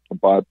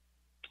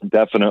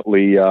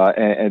definitely,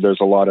 and there's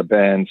a lot of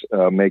bands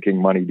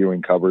making money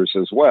doing covers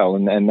as well,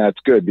 and that's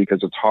good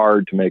because it's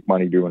hard to make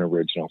money doing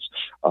originals.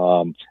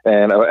 And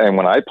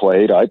when I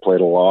played an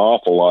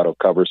awful lot of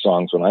cover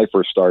songs when I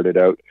first started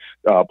out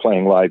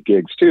playing live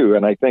gigs too,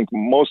 and I think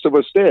most of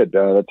us did.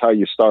 That's how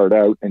you start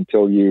out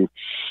until you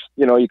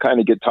kind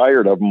of get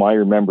tired of them. I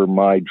remember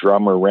my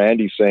drummer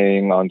Randy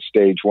saying on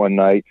stage one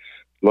night,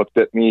 looked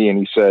at me and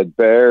he said,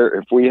 Bear,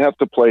 if we have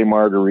to play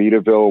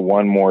Margaritaville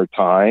one more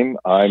time,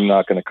 I'm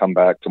not going to come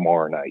back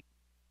tomorrow night.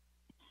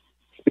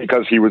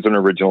 Because he was an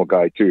original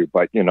guy too.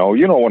 But you know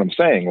what I'm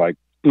saying, like,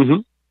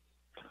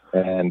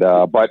 and,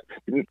 but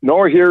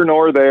nor here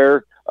nor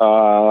there.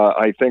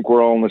 I think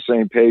we're all on the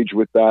same page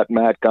with that.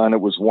 Matt Gunn,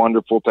 it was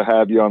wonderful to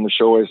have you on the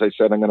show. As I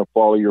said, I'm going to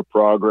follow your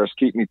progress.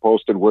 Keep me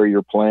posted where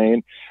you're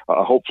playing.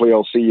 Hopefully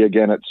I'll see you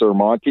again at Sir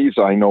Monty's.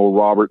 I know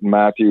Robert and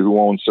Matthew, who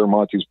own Sir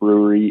Monty's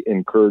Brewery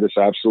in Curtis,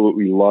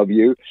 absolutely love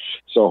you.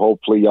 So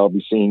hopefully I'll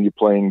be seeing you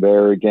playing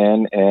there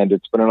again. And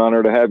it's been an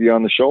honor to have you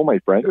on the show, my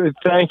friend.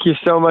 Thank you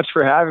so much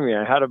for having me.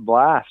 I had a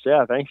blast.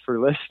 Yeah, thanks for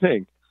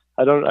listening.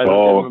 I don't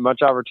get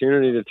much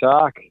opportunity to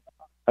talk.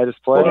 I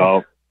just play.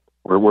 Well,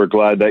 we're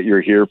glad that you're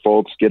here,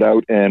 folks. Get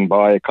out and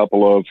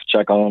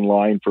check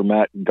online for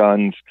Matt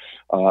Gunn's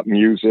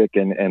music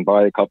and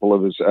buy a couple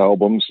of his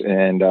albums,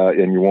 and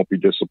you won't be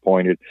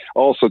disappointed.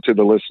 Also, to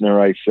the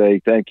listener, I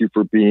say thank you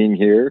for being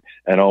here,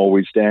 and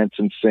always dance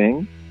and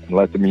sing, and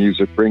let the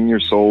music bring your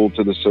soul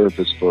to the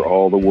surface for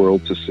all the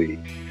world to see.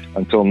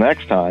 Until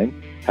next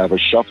time, have a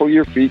shuffle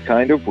your feet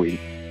kind of week,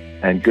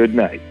 and good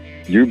night.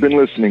 You've been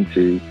listening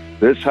to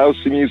This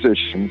House of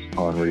Musicians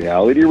on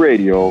Reality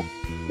Radio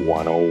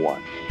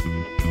 101.